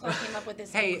was in high school, I came up with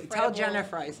this. Hey, tell incredible-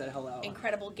 Jennifer I said hello.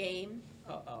 Incredible game.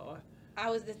 Uh-oh. I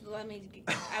was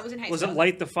in high Was school. it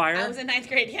Light the I Fire? was in 9th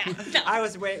grade. Yeah. No. I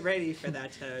was ready for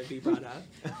that to be brought up.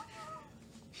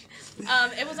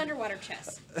 It was underwater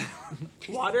chess.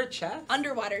 Water chess?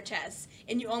 Underwater chess,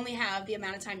 and you only have the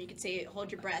amount of time you could say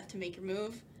hold your breath to make your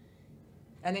move.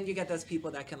 And then you get those people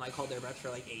that can like hold their breath for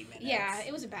like 8 minutes. Yeah,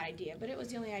 it was a bad idea, but it was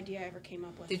the only idea I ever came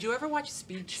up with. Did you ever watch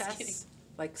Speed Just kidding. Chess?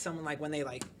 Like someone like when they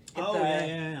like hit Oh the...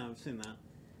 yeah, I've seen that.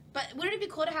 But wouldn't it be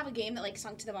cool to have a game that like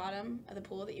sunk to the bottom of the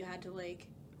pool that you had to like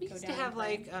We go used down to have and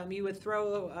play? like you would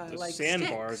throw Those like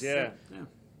sandbars, sticks. yeah.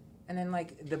 And then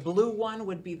like the blue one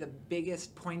would be the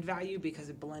biggest point value because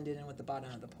it blended in with the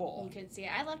bottom of the You pool. couldn't see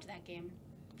it. I loved that game.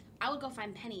 I would go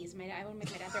find pennies. I would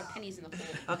make my dad throw pennies in the pool.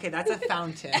 Okay, that's a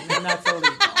fountain, and that's illegal.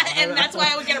 And that's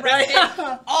why I would get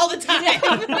arrested all the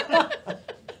time.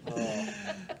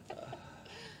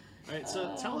 All right,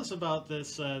 so tell us about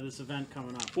this this event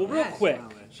coming up. Well, real Yes. quick.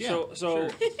 Yeah, So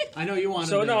sure. I know you wanted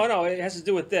So to. no, it has to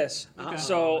do with this. Okay.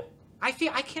 So I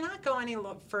feel I cannot go any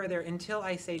further until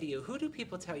I say to you, who do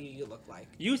people tell you you look like?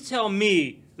 you tell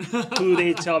me who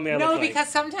they tell me I No, look like. because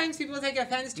sometimes people take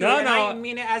offense to No, it, and no. I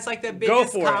mean it as like the Go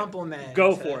biggest for it. compliment.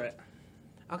 Go for it.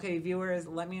 Okay, viewers,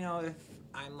 let me know if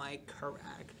I'm like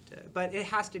correct, but it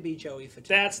has to be Joey Fatone.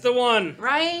 That's the one.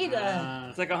 right.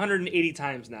 It's like 180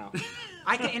 times now.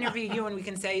 I can interview you and we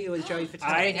can say it was Joey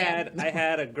Fatone. I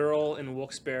had a girl in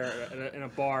Wilkes-Barre in a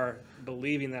bar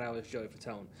believing that I was Joey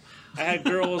Fatone. I had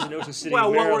girls in Ocean City, Well,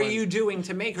 what were Maryland. you doing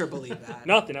to make her believe that?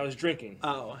 Nothing. I was drinking.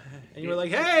 Oh, and you were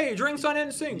like, "Hey, drinks on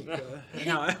NSYNC."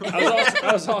 No. I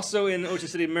was also in Ocean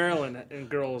City, Maryland, and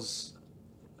girls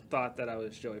thought that I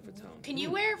was Joey Fatone. Can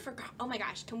you wear for? Oh my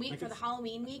gosh! Can we for the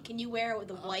Halloween week? Can you wear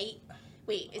the white?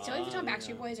 Wait, is Joey Fatone yeah.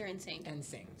 Backstreet Boys or NSYNC?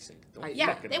 NSYNC. Don't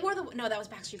Yeah, fucking- they wore the. No, that was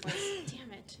Backstreet Boys.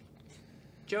 Damn it!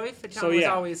 Joey Fatone So, was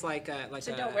yeah. always like a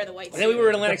So don't wear the white. And then we were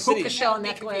in suit. Atlantic the City. puka shell That'd be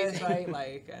necklace, confusing.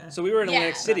 right? Like. So we were in Yeah.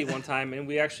 Atlantic City one time, and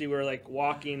we actually were like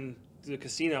walking to the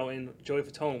casino, and Joey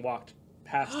Fatone walked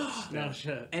past us. No Yeah.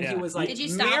 shit. And he Yeah. was like, Did you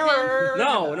stop mirror.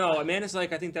 No, Amanda's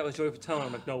like, I think that was Joey Fatone.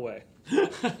 I'm like, no way.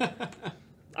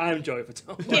 I'm Joey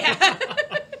Fatone. Yeah.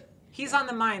 He's on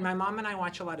the mind. My mom and I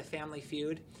watch a lot of Family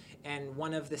Feud, and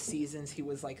one of the seasons he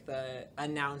was like the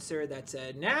announcer that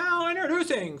said, "Now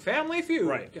introducing Family Feud."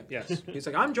 Right. Yes. He's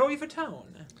like, "I'm Joey Fatone."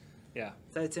 Yeah.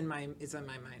 So it's in my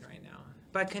mind right now.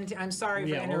 But I'm sorry for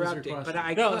Yeah, what was your interrupting, but question?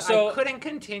 I, No, I so- couldn't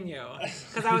continue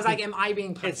because I was like, "Am I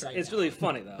being punched right It's now?" really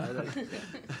funny though.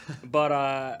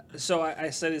 But so I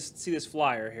see this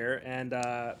flyer here, and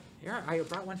Here, I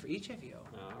brought one for each of you.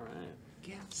 All right.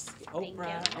 Gifts. Thank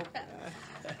Oprah. you.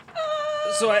 Oprah.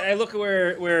 so I look at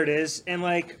where it is, and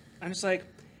like I'm just like,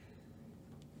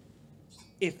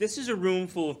 if this is a room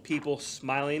full of people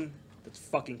smiling, that's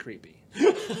fucking creepy.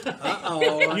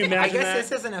 Uh-oh. Can you imagine I guess that?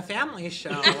 this isn't a family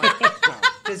show.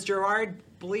 Does Gerard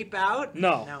bleep out?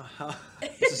 No. No.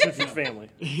 This is for family.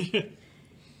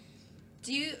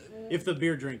 Do you If the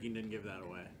beer drinking didn't give that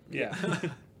away. Yeah. do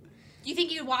you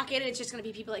think you'd walk in and it's just gonna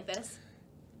be people like this?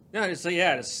 No, just like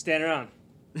just stand around.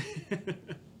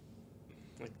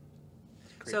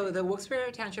 So the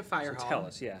Wilkes-Barre Township Fire So Hall tell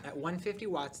us, yeah. at 150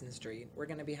 Watson Street, we're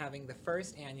going to be having the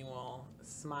first annual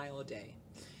Smile Day.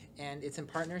 And it's in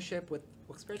partnership with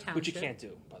Wilkes-Barre Township. Which you can't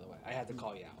do, by the way. I had to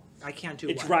call you out. I can't do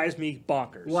It what? drives me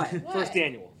bonkers. What? First What?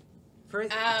 annual. First,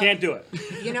 Can't do it.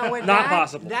 you know what? Not that-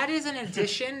 possible. That is an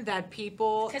addition that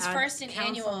people 'Cause at first and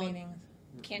council annual- meetings.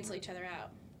 Cancel each other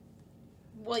out.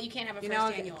 Well, you can't have a You first know,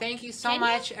 annual. thank you so Can you?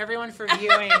 much, everyone, for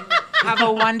viewing. Have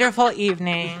a wonderful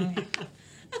evening.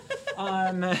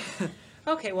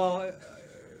 Okay, well,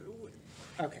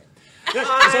 okay. So, well,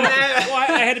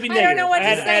 I had to be I negative. don't know what to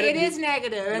had say. It be- is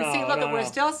negative. And see, No, look, no, we're no.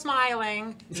 still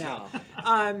smiling. No.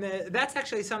 That's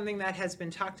actually something that has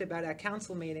been talked about at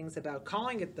council meetings about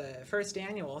calling it the first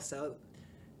annual. So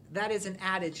that is an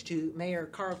adage to Mayor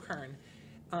Carl Kern.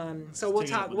 So we'll Take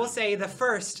it up talk. with We'll it. say the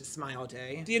first Smile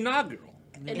Day. The inaugural.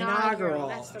 Inaugural,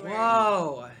 that's the word.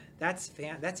 Whoa, that's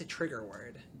a trigger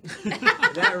word.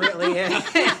 That really is.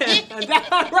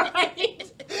 That,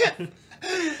 right?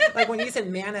 Like when you said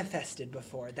manifested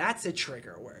before, that's a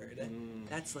trigger word.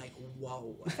 That's like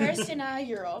whoa. First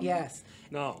inaugural. Yes,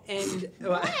 No. and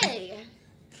Why?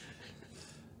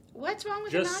 What's wrong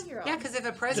with Just- inaugural? yeah, because if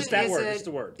a president that is word, just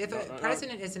the word. if No, a no, no.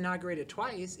 president is inaugurated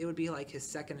twice, it would be like his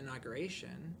second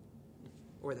inauguration,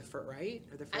 or the first, right,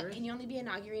 or the first. Can you only be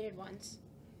inaugurated once?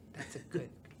 That's a good.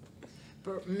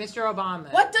 Mr.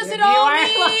 Obama. What does if it you all are-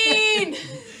 mean?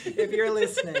 If you're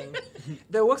listening,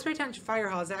 the Wilkes-Barre Township Fire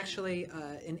Hall is actually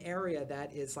an area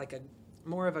that is like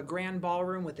more of a grand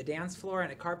ballroom with a dance floor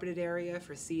and a carpeted area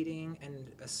for seating,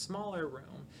 and a smaller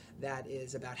room that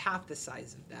is about half the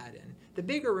size of that. And the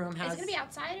bigger room Is has. it gonna be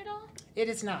outside at all? It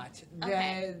is not.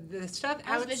 Okay. The stuff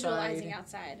I was outside. visualizing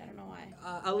outside. I don't know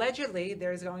why. Allegedly,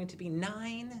 there's going to be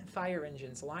 9 fire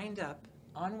engines lined up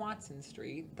on Watson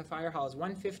Street. The fire hall is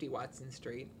 150 Watson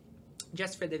Street,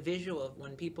 just for the visual of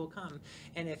when people come.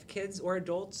 And if kids or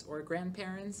adults or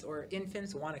grandparents or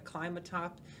infants want to climb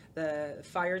atop the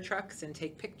fire trucks and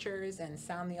take pictures and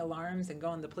sound the alarms and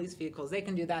go in the police vehicles, they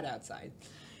can do that outside.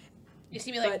 You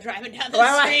see me like But- driving down the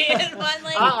Well, street and one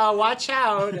like Uh-oh, watch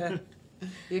out.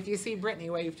 If you see Brittany,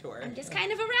 wave to her. I'm just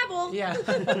kind of a rebel. Yeah.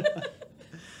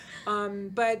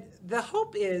 But the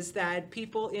hope is that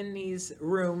people in these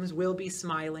rooms will be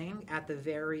smiling at the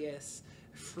various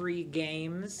free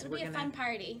games. It'll be a fun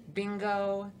party.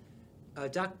 Bingo, a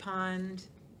duck pond,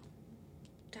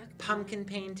 Duck pumpkin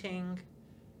painting,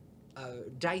 a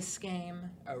dice game,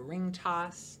 a ring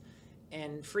toss,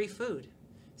 and free food.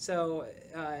 So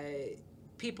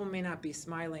people may not be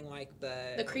smiling like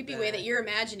the creepy way that you're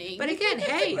imagining. But again,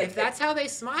 hey, if that's how they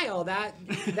smile,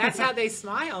 that's how they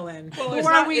smile, and Well, who it's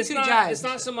are not- we it's to not- judge? It's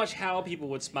not so much how people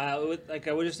would smile. It would,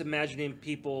 I was just imagining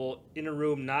people in a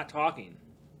room not talking,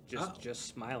 just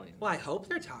smiling. Well, I hope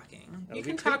they're talking. That You would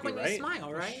can be talk creepy, when you right?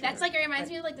 smile, right? That's like, it reminds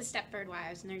me of like the Stepford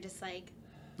Wives, and they're just like,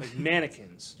 Like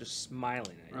mannequins, just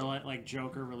smiling at Or you. like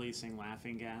Joker releasing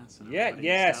laughing gas. And Yeah, everybody's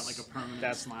yes. got like a permanent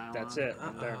That's smile. that's on. it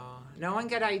right there. Uh-oh. No one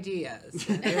get ideas.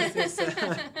 There's this, So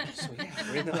yeah,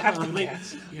 we're in the laughing Leave-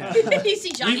 gas. Yeah. you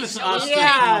see Johnny Leave us Show. us.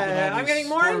 yeah, all I'm these getting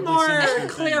more and horribly more sinister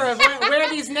clear things. of where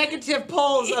these negative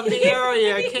poles of the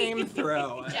area came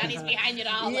through. Johnny's behind it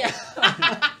all. Yeah.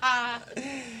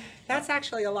 That's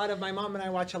actually a lot of, my mom and I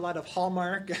watch a lot of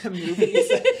Hallmark movies,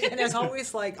 and there's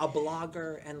always like a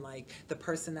blogger, and like the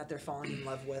person that they're falling in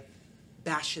love with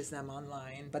bashes them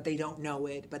online, but they don't know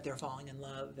it, but they're falling in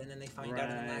love, and then they find out in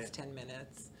the Right. last 10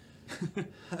 minutes.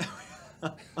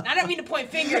 I don't mean to point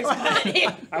fingers, but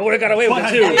if I would have got away with it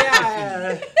too.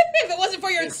 Yeah. it wasn't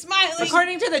for your smiling.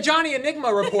 According to the Johnny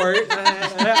Enigma report.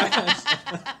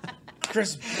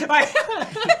 Chris,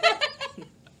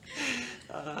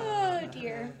 Oh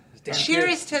dear. damn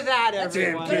Cheers to that, Damn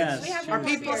everyone. kids. Yes. We have Are one more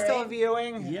people beer, still right?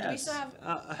 viewing? Do we Yes. still have?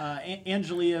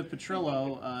 Angelia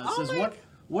Petrillo says, my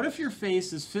what if your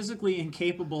face is physically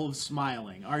incapable of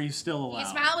smiling? Are you still You allowed?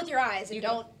 can smile with your eyes and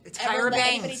don't It's ever Tyra let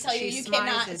anybody Banks. tell you She you smiles.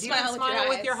 cannot You smile can with smile your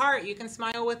with eyes. your heart. You can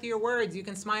smile with your words. You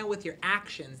can smile with your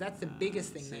actions. That's the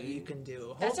biggest thing that see? you can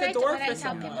do. That's Hold what the door when I for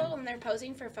tell someone. people when they're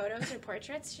posing for photos or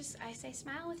portraits. Just I say,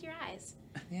 smile with your eyes.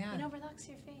 Yeah, It overlooks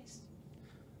your face.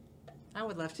 I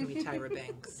would love to be Tyra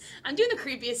Banks. I'm doing the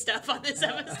creepiest stuff on this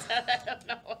episode. I don't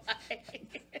know why.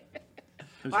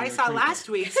 Those Well, are I the saw creepy- last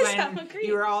week's Because I'm when a creep.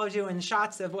 you were all doing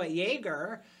shots of what,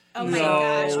 Jaeger Oh my No,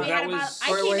 gosh, we that had about. was-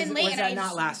 I Or came was- in late was and that I not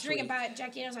was last drinking week?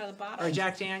 Jack Daniels out of the bottle. or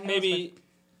Jack Daniels? Maybe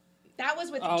That was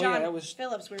with Oh, yeah, John that was-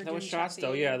 Phillips. We were that doing was shots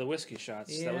though. together. Yeah, the whiskey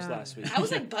shots. That was Yeah. last week. I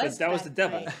was like buzzed. That was the that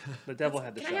devil. night. The devil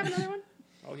had the Can I have shot. another one?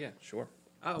 Oh yeah, sure.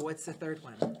 Oh, what's the third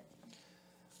one?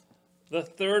 The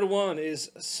third one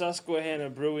is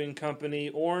Susquehanna Brewing Company.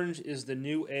 Orange is the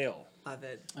new ale. Love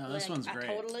it. Oh, this Like, one's I great.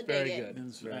 totally dig Very it. good.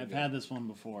 It's- Very I've good. had this one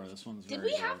before. This one's Did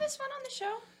very we have good. this one on the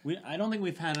show? I don't think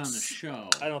we've had it on the show.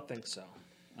 I don't think so.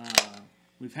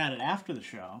 We've had it after the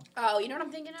show. Oh, you know what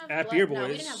I'm thinking of? At Blood- Beer No, we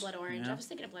Boys. didn't have blood orange. Yeah. I was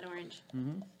thinking of blood orange.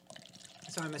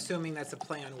 So I'm assuming that's a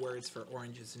play on words for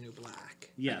Orange is the New Black.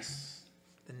 Yes.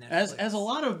 The Netflix. As a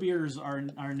lot of beers are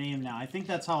named now. I think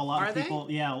that's how a lot Are of they? people.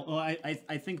 Yeah. Well, I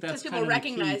think that's Because people kind of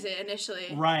recognize the key. it initially.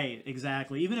 Right.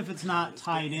 Exactly. Even if it's not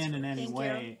tied in any Thank you.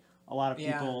 way, a lot of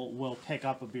Yeah. people will pick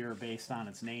up a beer based on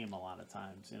its name. A lot of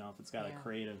times, you know, if it's got Yeah. a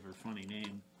creative or funny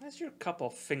name. Why's your couple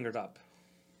fingered up?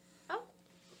 Oh,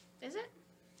 is it?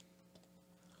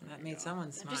 That made someone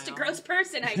I'm smile. just a gross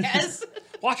person, I guess.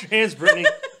 Wash your hands, Brittany.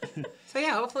 So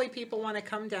yeah, hopefully people want to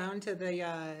come down to the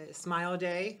Smile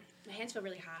Day. My hands feel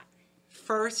really hot.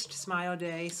 First Smile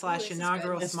Day / this is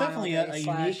inaugural good. It's Smile definitely Day a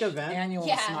 / unique event. annual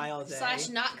Yeah. Smile Day. Slash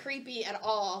not creepy at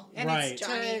all. And Right. it's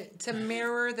Johnny. to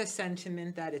mirror the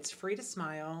sentiment that it's free to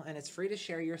smile and it's free to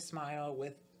share your smile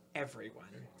with everyone.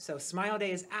 So Smile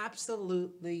Day is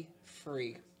absolutely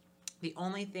free. The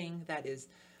only thing that is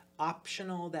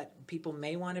optional that people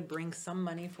may want to bring some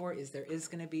money for is there is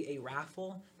going to be a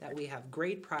raffle that we have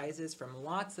great prizes from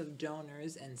lots of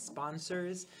donors and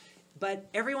sponsors. But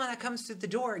everyone that comes to the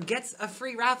door gets a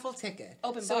free raffle ticket.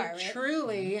 Open so bar, right?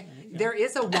 truly, there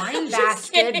is a wine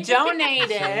Just basket kidding. donated.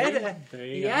 There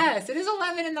you go. Yes, it is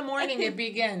 11 in the morning it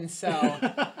begins, so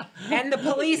And the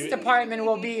police department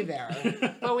will be there.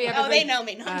 But we have Oh, a they great, know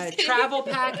me. No, I'm just kidding. travel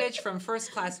package from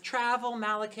First Class Travel,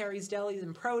 Malakari's Delis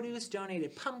and Produce,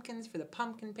 donated pumpkins for the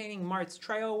pumpkin painting, Mart's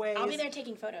Trailways. I'll be there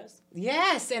taking photos.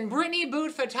 Yes, and Brittany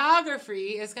Boot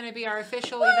Photography is going to be our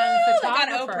official event Like on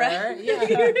photographer. Oprah.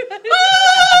 Yeah.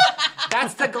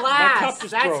 That's the glass. cup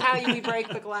just That's broke. how you break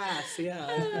the glass.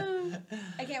 Yeah.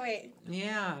 I can't wait.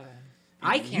 Yeah.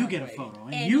 I can't You get wait. a photo.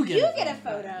 And you get get a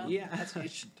photo. Yeah. That's what you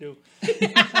should do.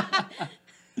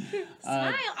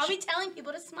 Smile. I'll be telling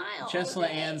people to smile. all Chesla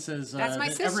day. Ann says That's my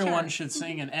that sister. everyone should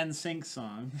sing an NSYNC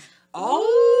song.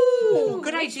 Oh,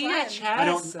 good which idea, one?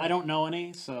 Chess. I don't know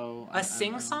any, so A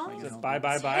sing song? Is it Bye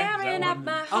Bye Bye? Is Tearing that up one?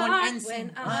 my Oh, heart and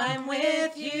when I'm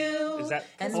with you. Is that?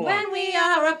 And hold on. when we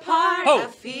are apart, Oh. I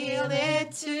feel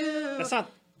it too. That's not.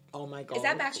 Oh my god. Is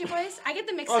that Backstreet Boys? I get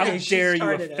them mixed Okay, How up. she dare you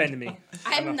started it. offend me?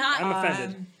 I'm not. I'm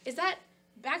offended. Is that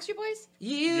Backstreet Boys?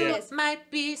 You Yes.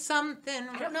 might be something.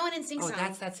 I don't know an NSYNC Oh, song.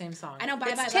 that's that same song. I know, Bye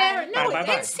It's Bye Bye. tearing- No, Bye Bye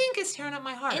Bye. NSYNC is tearing up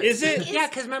my heart. Is it? NSYNC Yeah,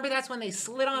 because remember that's when they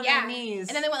slid on Yeah. their knees.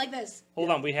 And then they went like this.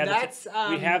 Hold on, we have that's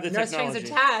we have the no technology. strings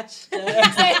attached.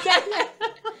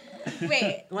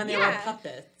 Wait. when they yeah. were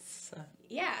puppets.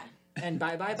 Yeah. And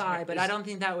Bye Bye Bye, but I don't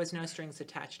think that was No Strings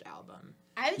Attached album.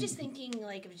 I was just thinking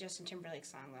like of a Justin Timberlake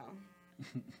song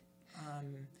though.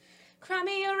 Um, Cry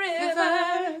me a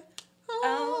river.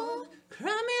 oh, cry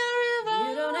me a river.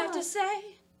 You don't have to say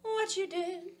what you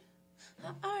did.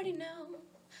 I already know.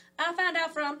 I found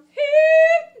out from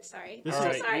him. Sorry. This All I'm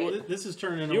right. so sorry. This is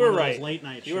turning into You were one of those right. late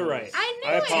night shows. You were right. I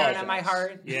knew I it. apologize. Tearing up my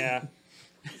heart. Yeah.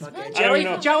 Okay, I don't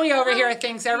know. Joey over here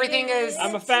thinks everything is.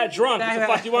 I'm a fat drunk. What the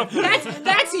fuck do you want from me?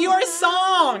 That's your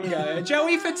song,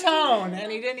 Joey Fatone,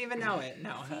 and he didn't even know it.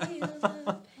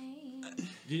 No.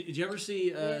 Did you ever see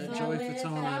Joey Fatone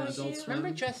on Adult Swim?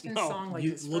 Remember Justin's No. song? Like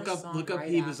You his look first up. song Look up. right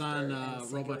He was after on NSYNC.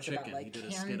 It Robot was about, Chicken. like, He did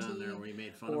a skit on there candy where he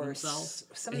made fun of or himself. s-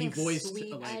 And he something voiced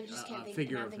sweet. I like just a can't think,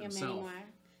 figure not of think of him himself. anymore.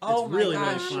 Oh my really,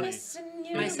 gosh. really funny. Missing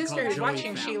you. My It's sister called is Joey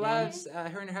watching. She Fatone. loves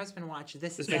her and her husband watch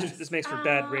This Is This Us. makes for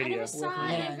bad I radio. never saw it.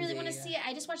 I really want to Mandy. see it.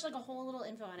 I just watched like a whole little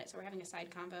info on it, so we're having a side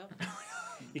convo.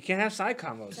 You can't have side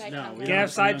combos. Side No, convo. we You can't don't- have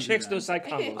we side don't do chicks, that. no side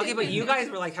combos. Okay, but you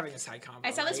guys were like having a side combo. I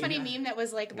saw this right? funny meme that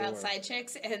was like about Lord. side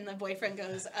chicks, and the boyfriend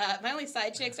goes, "My only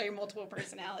side chicks are your multiple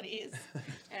personalities."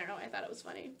 I don't know. I thought it was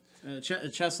funny.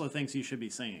 Chesla thinks you should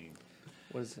be singing.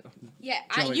 Was Yeah,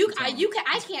 Joey Fatone.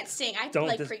 I can't sing. I Don't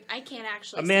like, dis- I can't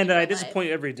actually. Amanda, sing I in real disappoint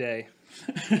you every day.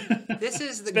 This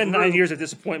is the It's been group. 9 years of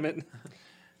disappointment.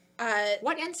 life.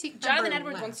 What NC? Jonathan number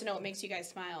Edwards left? wants to know what makes you guys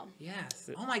smile. Yes.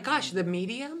 Oh my gosh, the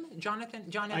medium, John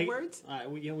Edwards,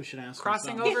 Yeah, we should ask. him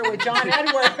crossing something. over with John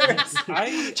Edwards.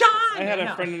 I John. I had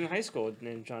No. a friend in high school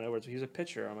named John Edwards. He was a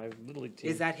pitcher on my little league team.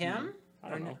 Is that him? I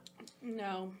don't or know.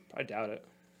 No. I doubt it.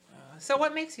 So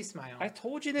what makes you smile? I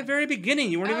told you in the very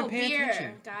beginning. You weren't even paying beer.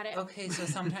 attention. Got it. Okay, so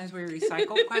sometimes we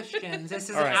recycle questions. This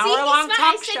is All an right. See, he hour-long smiled.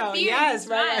 talk I said show. beer, Yes, he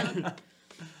right. smiled.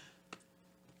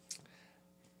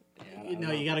 Yeah, I don't No,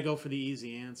 know. you got to go for the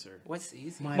easy answer. What's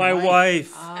easy? My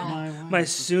wife. Oh. My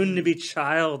soon-to-be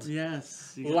child.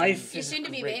 Yes. you gotta- Life. You're soon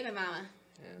to be Great. baby mama.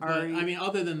 But, Are you- I mean,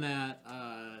 other than that,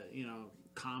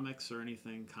 comics or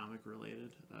anything comic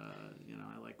related,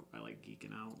 I like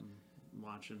geeking out and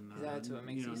watching, That's what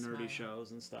makes you nerdy smile.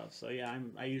 shows and stuff. So yeah,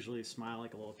 I usually smile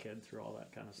like a little kid through all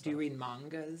that kind of stuff. Do you read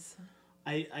mangas?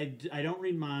 I don't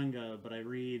read manga, but I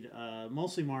read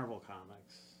mostly Marvel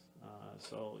comics.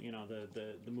 So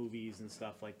the movies and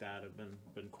stuff like that have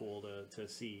been cool to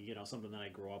see. Something that I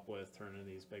grew up with turn into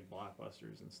these big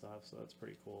blockbusters and stuff. So that's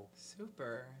pretty cool.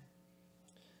 Super.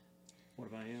 What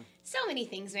about you? So many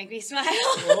things make me smile.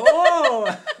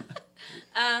 Oh,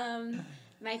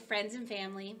 My friends and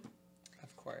family.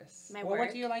 of course. My Well, what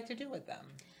work. do you like to do with them?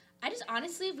 I just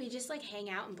honestly, we just like hang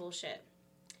out and bullshit,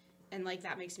 and like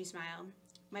that makes me smile.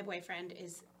 My boyfriend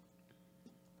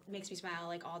makes me smile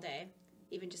like all day,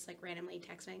 even just like randomly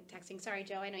texting. Sorry,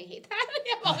 Joe, I know you hate that.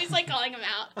 I'm always like calling him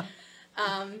out.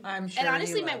 I'm sure. And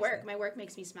honestly, he my loves work, it. my work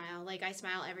makes me smile. Like I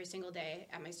smile every single day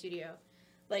at my studio.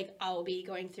 Like I'll be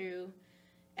going through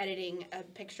editing a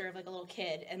picture of like a little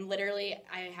kid, and literally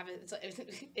I have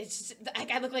it's just,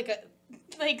 like I look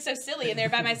like so silly in there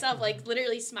by myself, like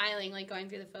literally smiling, like going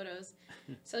through the photos.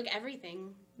 So like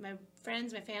everything, my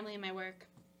friends, my family, and my work.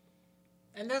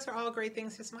 And those are all great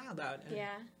things to smile about. And,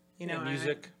 Yeah. You know,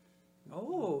 music.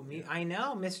 I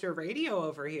know, Mr. Radio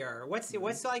over here.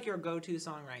 What's like your go-to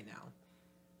song right now?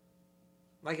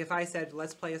 Like if I said,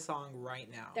 let's play a song right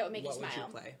now. That would make you what smile. would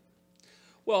you play?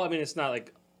 Well, I mean, it's not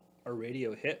like a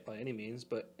radio hit by any means,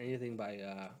 but anything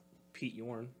by Pete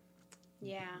Yorn.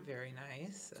 Yeah. Very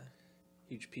nice.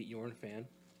 Huge Pete Yorn fan.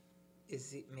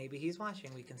 Maybe he's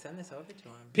watching. We can send this over to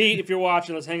him. Pete, if you're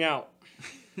watching, let's hang out.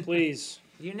 Please.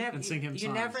 You never, And sing him you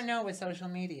never songs. know with social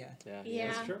media. Yeah. Yeah.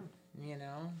 That's true. You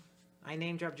know, I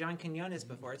name dropped John Quinones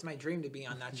before. It's my dream to be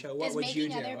on that show. What Does would you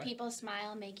making do? other people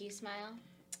smile make you smile?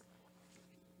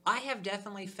 I have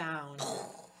definitely found.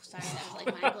 Sorry, that was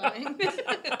like mind blowing.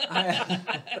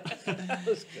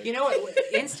 You know what?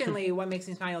 Instantly, what makes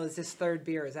me smile is this third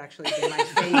beer has actually been my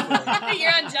favorite.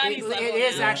 You're on Johnny's level. It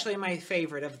is now. actually my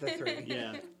favorite of the three.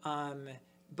 Yeah.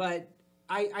 But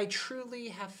I truly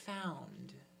have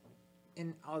found,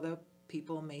 and although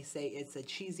people may say it's a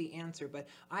cheesy answer, but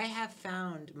I have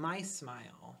found my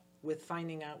smile with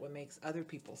finding out what makes other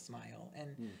people smile.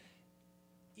 And,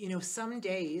 you know, some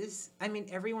days, I mean,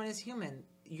 everyone is human.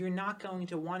 You're not going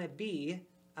to want to be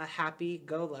a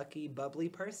happy-go-lucky, bubbly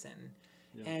person.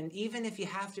 Yeah. And even if you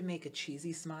have to make a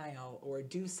cheesy smile or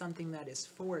do something that is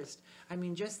forced, I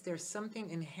mean, just there's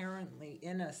something inherently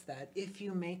in us that if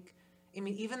you make, I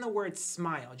mean, even the word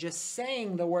smile, just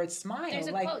saying the word smile, There's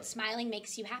a like, quote: "Smiling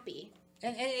makes you happy."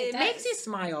 and It it makes does. you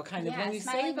smile kind of Yeah, when you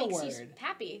say smiling the makes word. you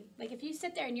happy. Like if you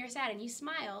sit there and you're sad and you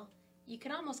smile, you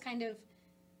can almost kind of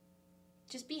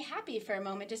just be happy for a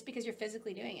moment, just because you're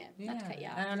physically doing it. Not to cut you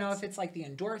off. I don't know if it's like the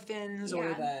endorphins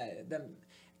or Yeah. the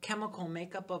chemical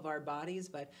makeup of our bodies,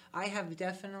 but I have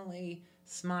definitely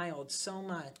smiled so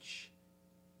much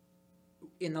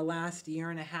in the last year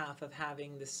and a half of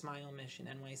having this Smile mission,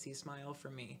 NYC Smile for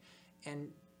me,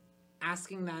 and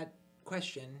asking that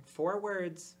question, 4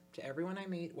 words to everyone I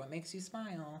meet, what makes you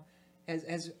smile,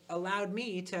 has allowed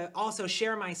me to also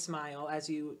share my smile.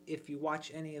 If you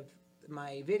watch any of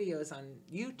my videos on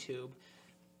YouTube,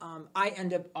 I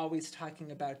end up always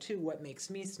talking about too what makes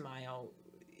me smile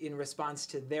in response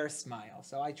to their smile.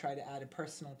 So I try to add a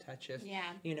personal touch. If Yeah.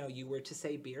 you know, you were to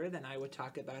say beer, then I would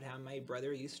talk about how my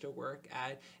brother used to work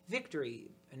at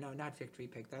Victory. No, not Victory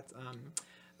Pig. That's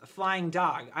a Flying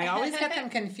Dog. I always get them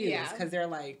confused Yeah. because they're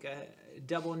like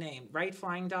double name, right?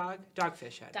 Flying Dog,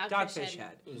 Dogfish Head, Dogfish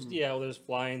Head. Yeah, well, there's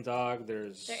flying dog.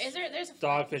 There's There's a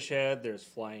dogfish head. There's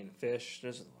flying fish.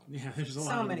 There's Yeah, there's a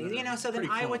lot So of many, them that you know. are So then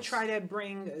pretty I would close. try to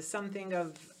bring something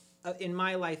of in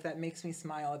my life that makes me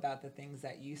smile about the things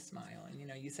that you smile. And you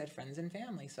know, you said friends and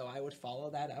family, so I would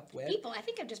follow that up with people. I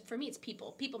think I'm just, for me, it's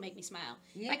people. People make me smile.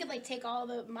 If Yeah. I could like take all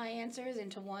my answers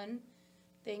into one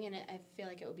thing, and I feel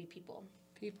like it would be people.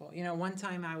 people. You know, one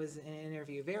time I was in an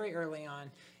interview very early on.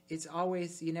 It's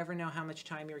always, you never know how much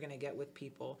time you're going to get with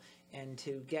people, and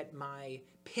to get my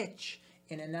pitch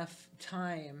in enough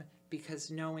time, because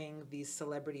knowing these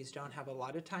celebrities don't have a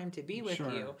lot of time to be with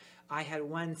Sure. you, I had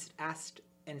once asked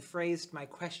and phrased my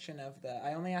question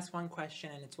I only asked one question,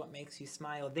 and it's what makes you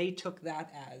smile. They took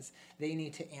that as they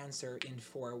need to answer in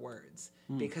 4 words,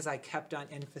 because I kept on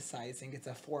emphasizing it's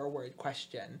a 4-word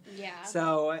question. Yeah.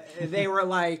 So they were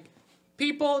like,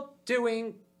 people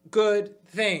doing good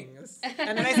things.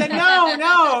 And then I said,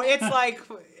 no, it's like,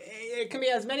 it can be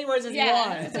as many words as Yeah, you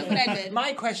want. that's what I did.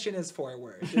 My question is 4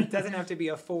 words. It doesn't have to be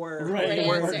a 4 Right,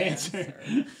 word word answer.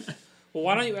 answer. well,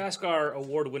 why don't you ask our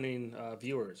award-winning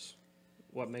viewers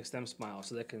what makes them smile,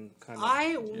 so they can kind of.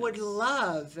 I would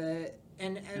love,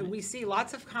 and we see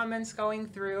lots of comments going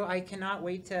through. I cannot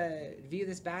wait to view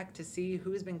this back to see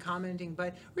who's been commenting.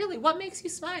 But really, what makes you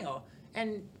smile?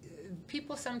 And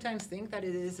people sometimes think that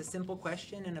it is a simple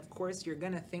question, and of course, you're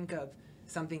going to think of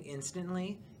something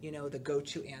instantly. You know, the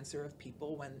go-to answer of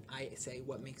people when I say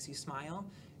what makes you smile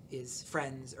is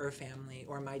friends or family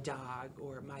or my dog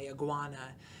or my iguana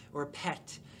or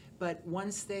pet. But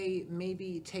once they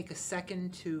maybe take a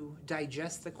second to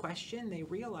digest the question, they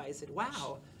realize that,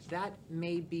 wow, that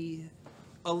may be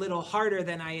a little harder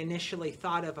than I initially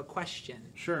thought of a question.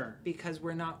 Sure. Because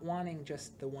we're not wanting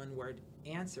just the 1-word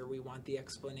answer. We want the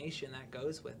explanation that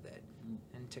goes with it,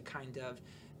 and to kind of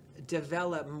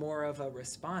develop more of a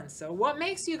response. So what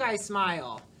makes you guys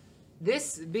smile?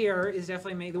 This beer is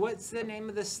definitely made. What's the name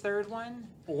of this third one?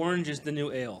 Orange is the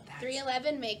new ale.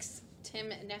 311 makes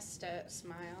Tim Nesta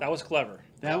smile. That was clever.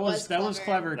 That was That was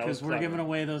clever That was because we're clever. giving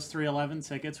away those 311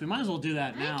 tickets. We might as well do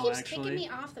that Mine now, keeps actually. kicking me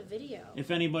off the video.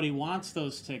 If anybody wants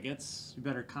those tickets, you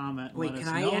better comment. And Wait, let can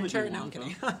us I know that enter? you No, I'm want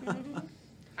kidding. them.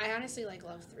 I honestly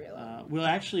love 311. Well,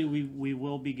 actually, we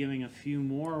will be giving a few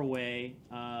more away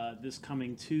this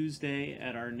coming Tuesday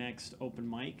at our next open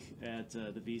mic at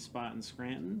the V Spot in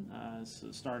Scranton.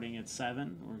 So starting at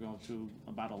 7, we're going to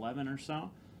about 11 or so.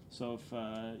 So if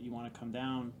you want to come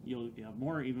down, you'll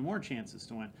have even more chances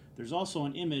to win. There's also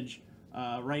an image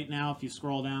right now. If you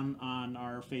scroll down on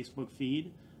our Facebook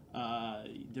feed,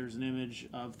 there's an image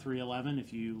of 311.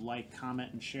 If you like,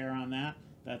 comment, and share on that,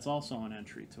 that's also an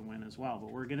entry to win as well.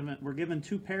 But we're giving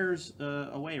 2 pairs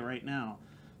away right now.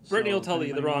 Brittany So will if tell you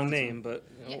the anybody wrong wants to- name, but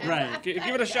you know, Right. give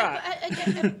it a shot.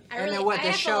 And then what, I the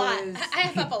F show a lot. is- I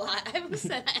F up a lot. I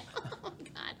said, oh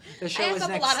God. The I show F is up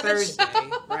a next lot on the Thursday,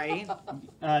 show.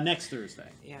 right? Next Thursday.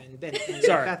 Yeah, in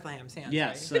Sorry. Bethlehem, Sands.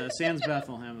 Yes, right? Sands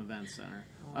Bethlehem Event Center.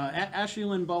 Ashley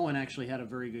Lynn Bowen actually had a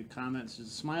very good comment. She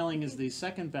says, smiling is the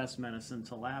second best medicine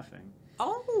to laughing.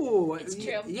 Oh, It's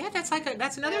true. Yeah, that's another That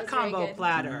was very combo good.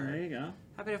 platter. There you go.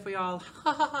 How about if we all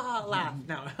laugh?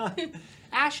 No.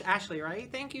 Ashley, right?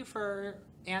 Thank you for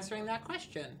answering that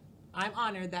question. I'm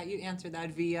honored that you answered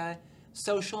that via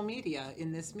social media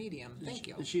in this medium. Thank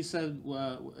you. She said,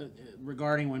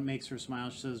 regarding what makes her smile,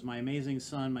 she says, my amazing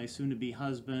son, my soon-to-be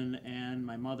husband, and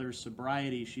my mother's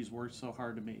sobriety she's worked so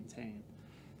hard to maintain.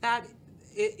 That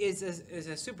is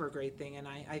a super great thing, and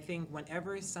I think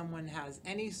whenever someone has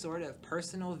any sort of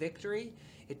personal victory,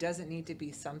 it doesn't need to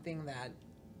be something that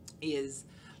is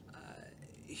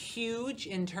huge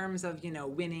in terms of,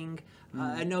 winning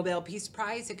a Nobel Peace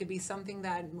Prize. It could be something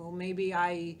that, well, maybe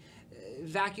I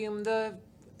vacuum the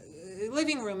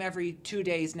living room every 2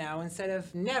 days now instead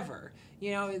of never.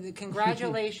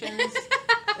 Congratulations.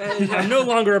 I'm no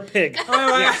longer a pig.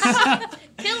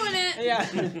 Killing it.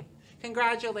 Yeah.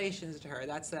 Congratulations to her.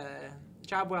 That's a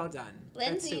job well done. That's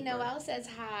Lindsay super. Noel says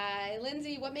hi.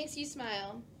 Lindsay, what makes you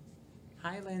smile?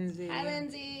 Hi, Lindsay. Hi,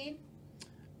 Lindsay.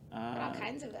 All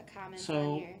kinds of comments on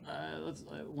So here. let's.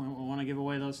 We want to give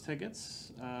away those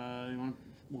tickets.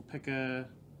 We'll pick a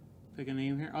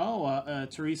name here.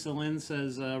 Teresa Lynn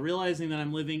says, realizing that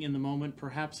I'm living in the moment,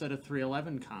 perhaps at a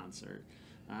 311 concert.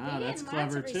 We're That's getting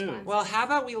lots clever of too. responses. Well, how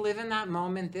about we live in that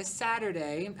moment this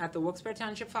Saturday at the Wilkes-Barre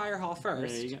Township Fire Hall There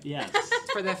first you go. Yes.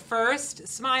 for the first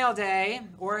Smile Day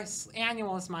or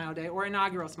annual Smile Day or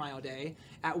inaugural Smile Day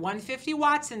at 150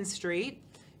 Watson Street.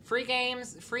 Free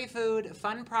games, free food,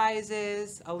 fun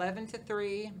prizes, 11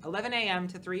 a.m.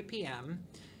 to 3 p.m.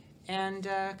 And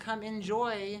come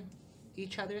enjoy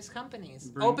each other's companies.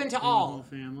 Bring- Open to bring the all, whole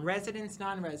family. residents,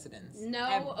 non-residents.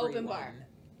 No open bar.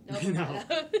 No.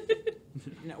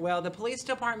 No, well, the police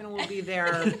department will be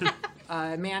there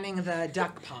manning the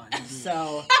duck pond.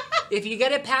 So if you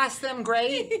get it past them,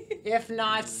 great. If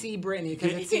not, see Brittany,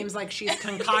 because it seems like she's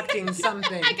concocting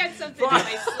something. I got something in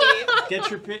my sleeve. Get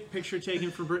your picture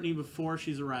taken for Brittany before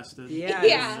she's arrested. Yes.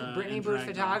 Yeah. Brittany and Booth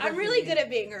dragged Photography. I'm really good at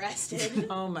being arrested.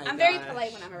 Oh my I'm very gosh.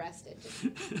 polite when I'm arrested.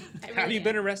 I Have really you am.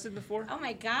 been arrested before? Oh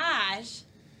my gosh.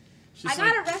 She's I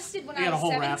got like, arrested when you I got a was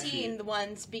whole rap 17 sheet.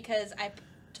 once because I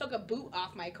took a boot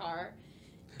off my car.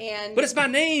 And But it's my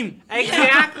name.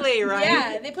 Exactly, right?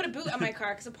 yeah, they put a boot on my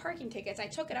car because of parking tickets. I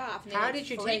took it off. And they How like did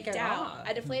you freaked take it out. off?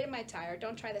 I deflated my tire.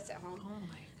 Don't try this at home. Oh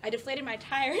my. I deflated my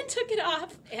tire and took it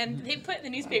off, and they put in the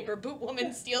newspaper, "Boot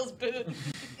woman steals boot."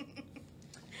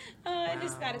 I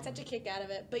just got such a kick out of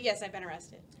it. But yes, I've been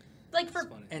arrested. Like for That's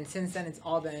funny. And since then, it's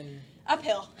all been,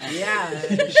 uphill. yeah,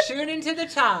 shooting to the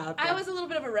top. I was a little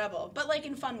bit of a rebel, but like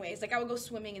in fun ways. Like I would go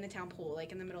swimming in the town pool,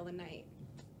 like in the middle of the night.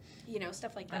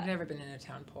 Stuff like that. I've never been in a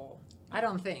town pool. I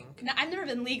don't think. No, I've never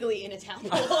been legally in a town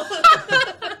pool.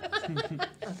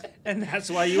 And that's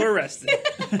why you were arrested.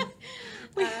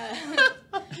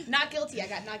 Not guilty. I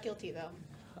got not guilty though.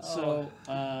 So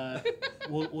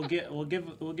we'll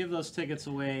give those tickets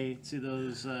away to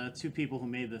those two people who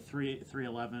made the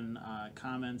 311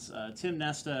 comments. Tim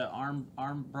Nesta,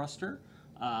 Armbruster,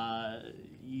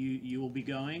 you will be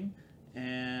going,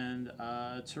 and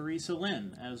Teresa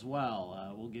Lynn as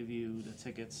well. We'll give you the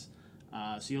tickets.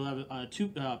 So you'll have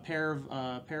a pair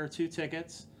of two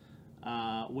tickets.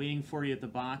 Waiting for you at the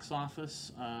box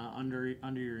office under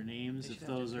your names. If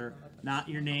those are not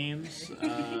your names,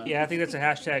 Yeah, I think that's a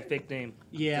hashtag fake name.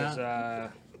 yeah,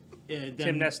 'Cause, then,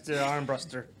 Tim Nesta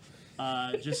Armbruster.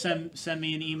 just send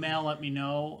me an email. Let me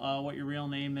know what your real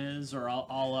name is, or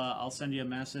I'll send you a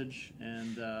message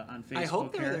and on Facebook. I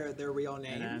hope here. they're their real And,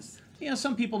 names.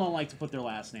 some people don't like to put their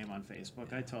last name on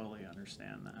Facebook. I totally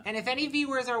understand that. And if any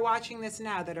viewers are watching this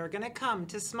now that are going to come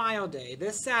to Smile Day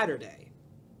this Saturday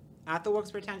at the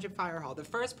Wilkes-Barre Township Fire Hall, the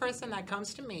first person that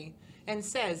comes to me and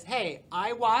says, "Hey,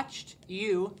 I watched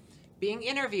you being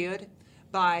interviewed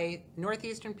by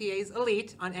Northeastern PA's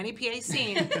Elite on any PA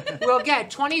scene," will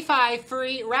get 25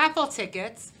 free raffle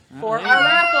tickets for there our you go.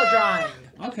 raffle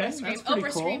drawing. Okay, that's pretty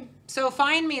Oprah cool. Scream. So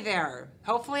find me there.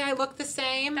 Hopefully I look the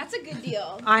same. That's a good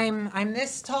deal. I'm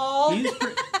this tall.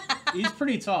 He's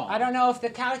pretty tall. I don't know if the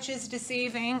couch is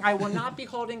deceiving. I will not be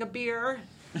holding a beer,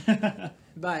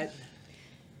 but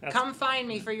That's- come find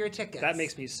me for your tickets. That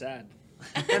makes me sad.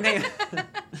 And they,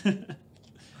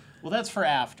 Well, that's for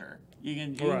after. You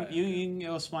can Right. you can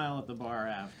go smile at the bar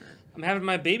after. I'm having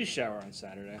my baby shower on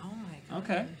Saturday. oh my gosh.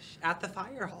 Okay. At the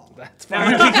fire hall. That's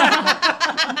fine.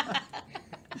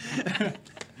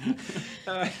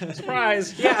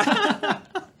 Surprise! Yeah.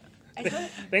 I thought-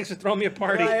 Thanks for throwing me a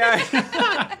party.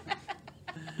 Right.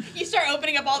 you start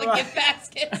opening up all the gift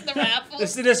baskets, the raffles.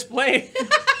 This is a display.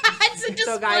 It's a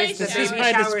display So guys, the This shower. is baby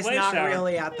my shower is display not shower.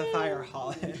 really at the fire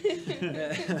hall.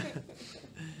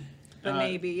 But Uh,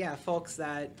 maybe, yeah, folks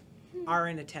that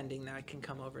aren't attending that can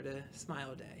come over to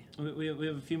Smile Day. We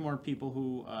have a few more people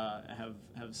who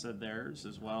have said theirs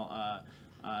as well.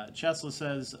 Chesla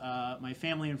says, my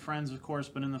family and friends, of course,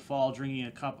 but in the fall, drinking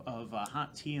a cup of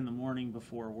hot tea in the morning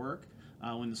before work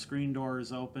when the screen door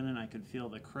is open and I could feel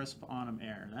the crisp autumn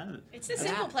air. It's the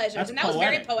simple That- pleasures, that's and that was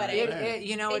very poetic. poetic. Right.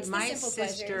 You know, It's the my simple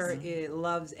sister pleasures.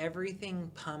 loves everything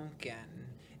pumpkin.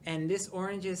 And this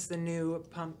Orange is the New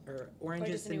Orange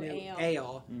is the New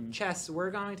Ale. Chess,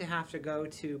 we're going to have to go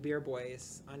to Beer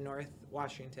Boys on North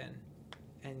Washington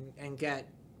and get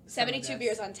some of 72 this.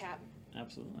 beers on tap.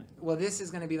 Absolutely. Well, this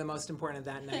is going to be the most important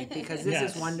that night because this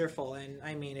Yes. is wonderful, and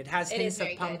I mean, it has It hints is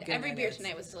very of pumpkin. good. Every in beer it.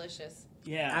 tonight was delicious.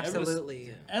 Yeah,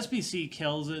 Absolutely. SBC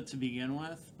kills it to begin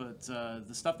with, but the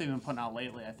stuff they've been putting out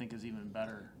lately, I think, is even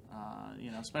better.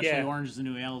 Especially Yeah. Orange is the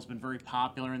New Ale has been very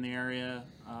popular in the area.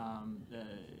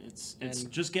 It's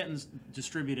And- just getting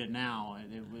distributed now.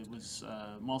 It was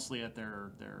mostly at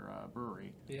their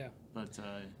brewery, Yeah. but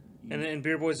And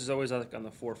Beer Boys is always like on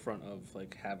the forefront of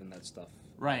like having that stuff.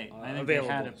 right. I think available,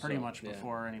 they had it pretty so, much yeah.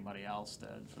 before anybody else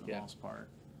did, for the Yeah. most part.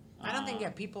 I don't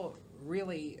think people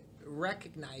really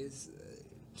recognize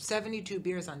 72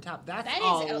 beers on top. That's That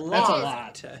a is a-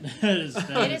 lot. That's a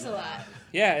lot. It is a lot.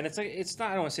 Yeah, and it's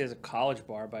not, I don't want to say it's a college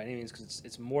bar by any means because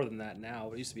it's more than that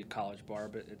now. It used to be a college bar,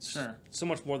 but it's Sure. so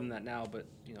much more than that now. But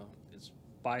it's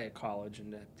by a college,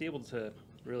 and to be able to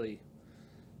really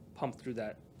pump through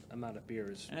that amount of beer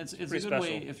is And it's a pretty good special.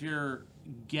 way if you're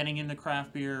getting into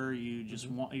craft beer. You just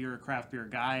want you're a craft beer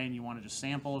guy and you want to just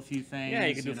sample a few things. Yeah,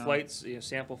 you can do know. flights,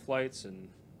 sample flights, and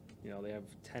they have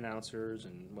 10 ounces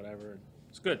and whatever.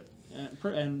 It's good.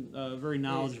 And very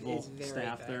knowledgeable It's very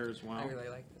staff good. there as well. I really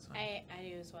like this one. I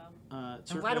do as well.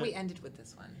 I'm glad we ended with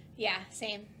this one. Yeah,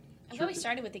 same. I'm glad we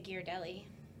started with the Ghirardelli.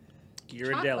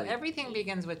 Ghirardelli. Chocolate. Everything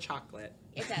begins with chocolate.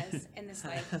 It does in this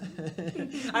life.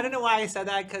 I don't know why I said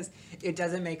that because it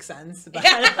doesn't make sense. But,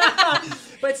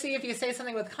 but see, if you say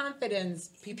something with confidence,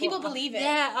 People believe it.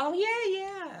 Yeah. Oh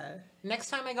yeah. Next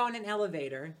time I go in an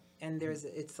elevator and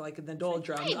it's like in the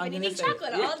doldrums, I've I'm been gonna eating say,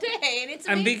 chocolate all day, and it's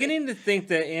I'm amazing. beginning to think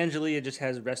that Angelia just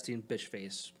has resting bitch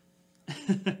face.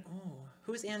 Oh,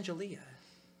 who's Angelia?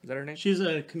 Is that her name? She's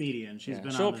a comedian. She's Yeah,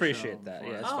 been she'll on the appreciate show that,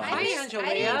 before. yeah, it's Oh, fine. hi, I didn't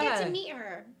Angelia. get to meet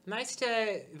her. Nice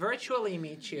to virtually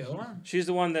meet you. She's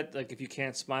the one that, like, if you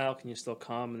can't smile, can you still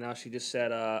come? And now she just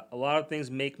said, a lot of things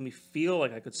make me feel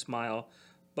like I could smile,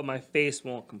 but my face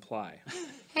won't comply.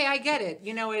 Hey, I get it.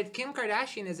 Kim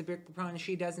Kardashian is a big proponent.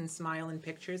 She doesn't smile in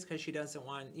pictures because she doesn't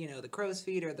want, the crow's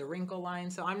feet or the wrinkle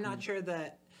line. So I'm not sure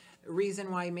the reason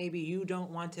why maybe you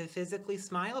don't want to physically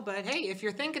smile. But hey, if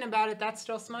you're thinking about it, that's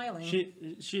still smiling.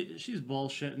 She's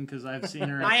bullshitting because I've seen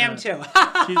her. I am too.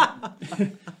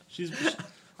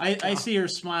 I see her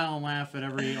smile and laugh at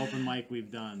every open mic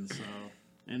we've done. So,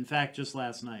 in fact, just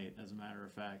last night, as a matter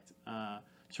of fact.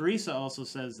 Teresa also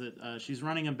says that she's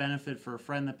running a benefit for a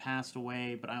friend that passed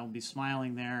away, but I will be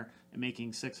smiling there and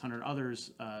making 600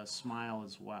 others smile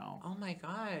as well. Oh my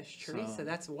gosh, Teresa, So-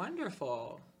 that's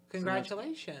wonderful.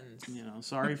 Congratulations.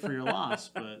 Sorry for your loss,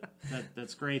 but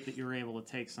that's great that you were able to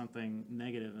take something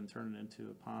negative and turn it into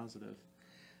a positive.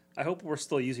 I hope we're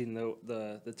still using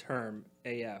the term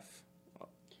AF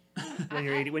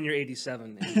when you're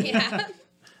 87. Yeah,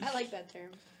 I like that term.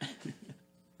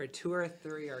 Where 2 or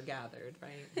 3 are gathered,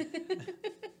 right?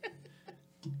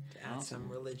 To add Awesome. some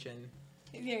religion.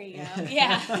 There you go.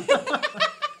 Yeah.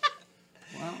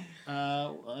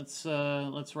 Well,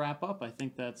 let's wrap up. I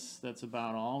think that's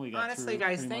about all. We got Honestly, through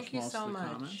guys, pretty thank much you most so of the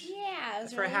much. comments. Yeah, it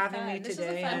was For really having fun. me This today.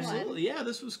 was a fun one. Absolutely, yeah.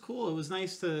 This was cool. It was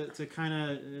nice to kind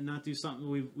of not do something.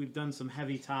 We've done some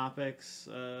heavy topics,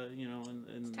 and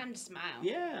It's time to smile.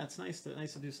 yeah, it's nice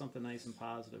to do something nice and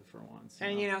positive for once.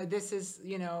 And this is,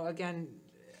 again,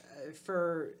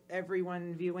 for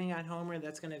everyone viewing at home or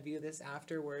that's going to view this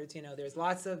afterwards, there's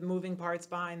lots of moving parts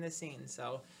behind the scenes.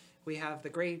 So we have the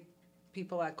great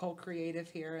people at Colt Creative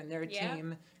here and their Yeah.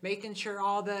 team making sure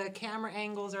all the camera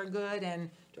angles are good. And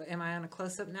am I on a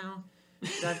close-up now?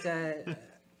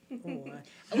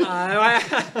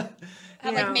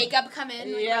 Have like makeup come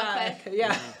in like, real quick.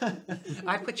 Yeah.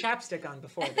 I put chapstick on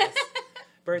before this.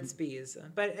 Burt's Bees.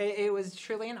 But it was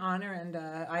truly an honor, and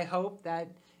I hope that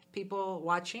people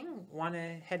watching want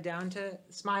to head down to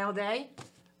Smile Day.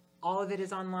 All of it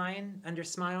is online under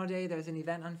Smile Day. There's an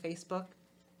event on Facebook.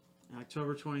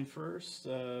 October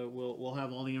 21st. We'll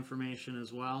have all the information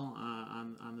as well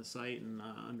on the site and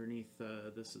underneath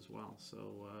this as well.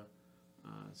 So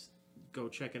go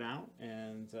check it out,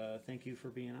 and thank you for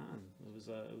being on. It was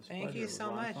a Thank pleasure. you It was a so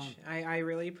lot of much. fun. I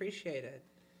really appreciate it.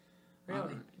 Really,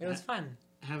 Alright. it was fun.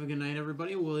 Have a good night,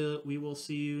 everybody. We will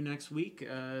see you next week.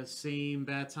 Same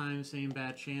bat time, same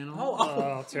bat channel.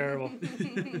 Oh, terrible.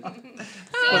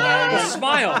 Yeah.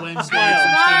 Smile. Wednesday,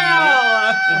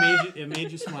 Smile! It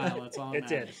made you smile. That's all. that It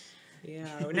did. matters.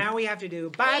 Yeah. Now we have to do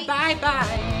bye, bye,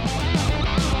 bye.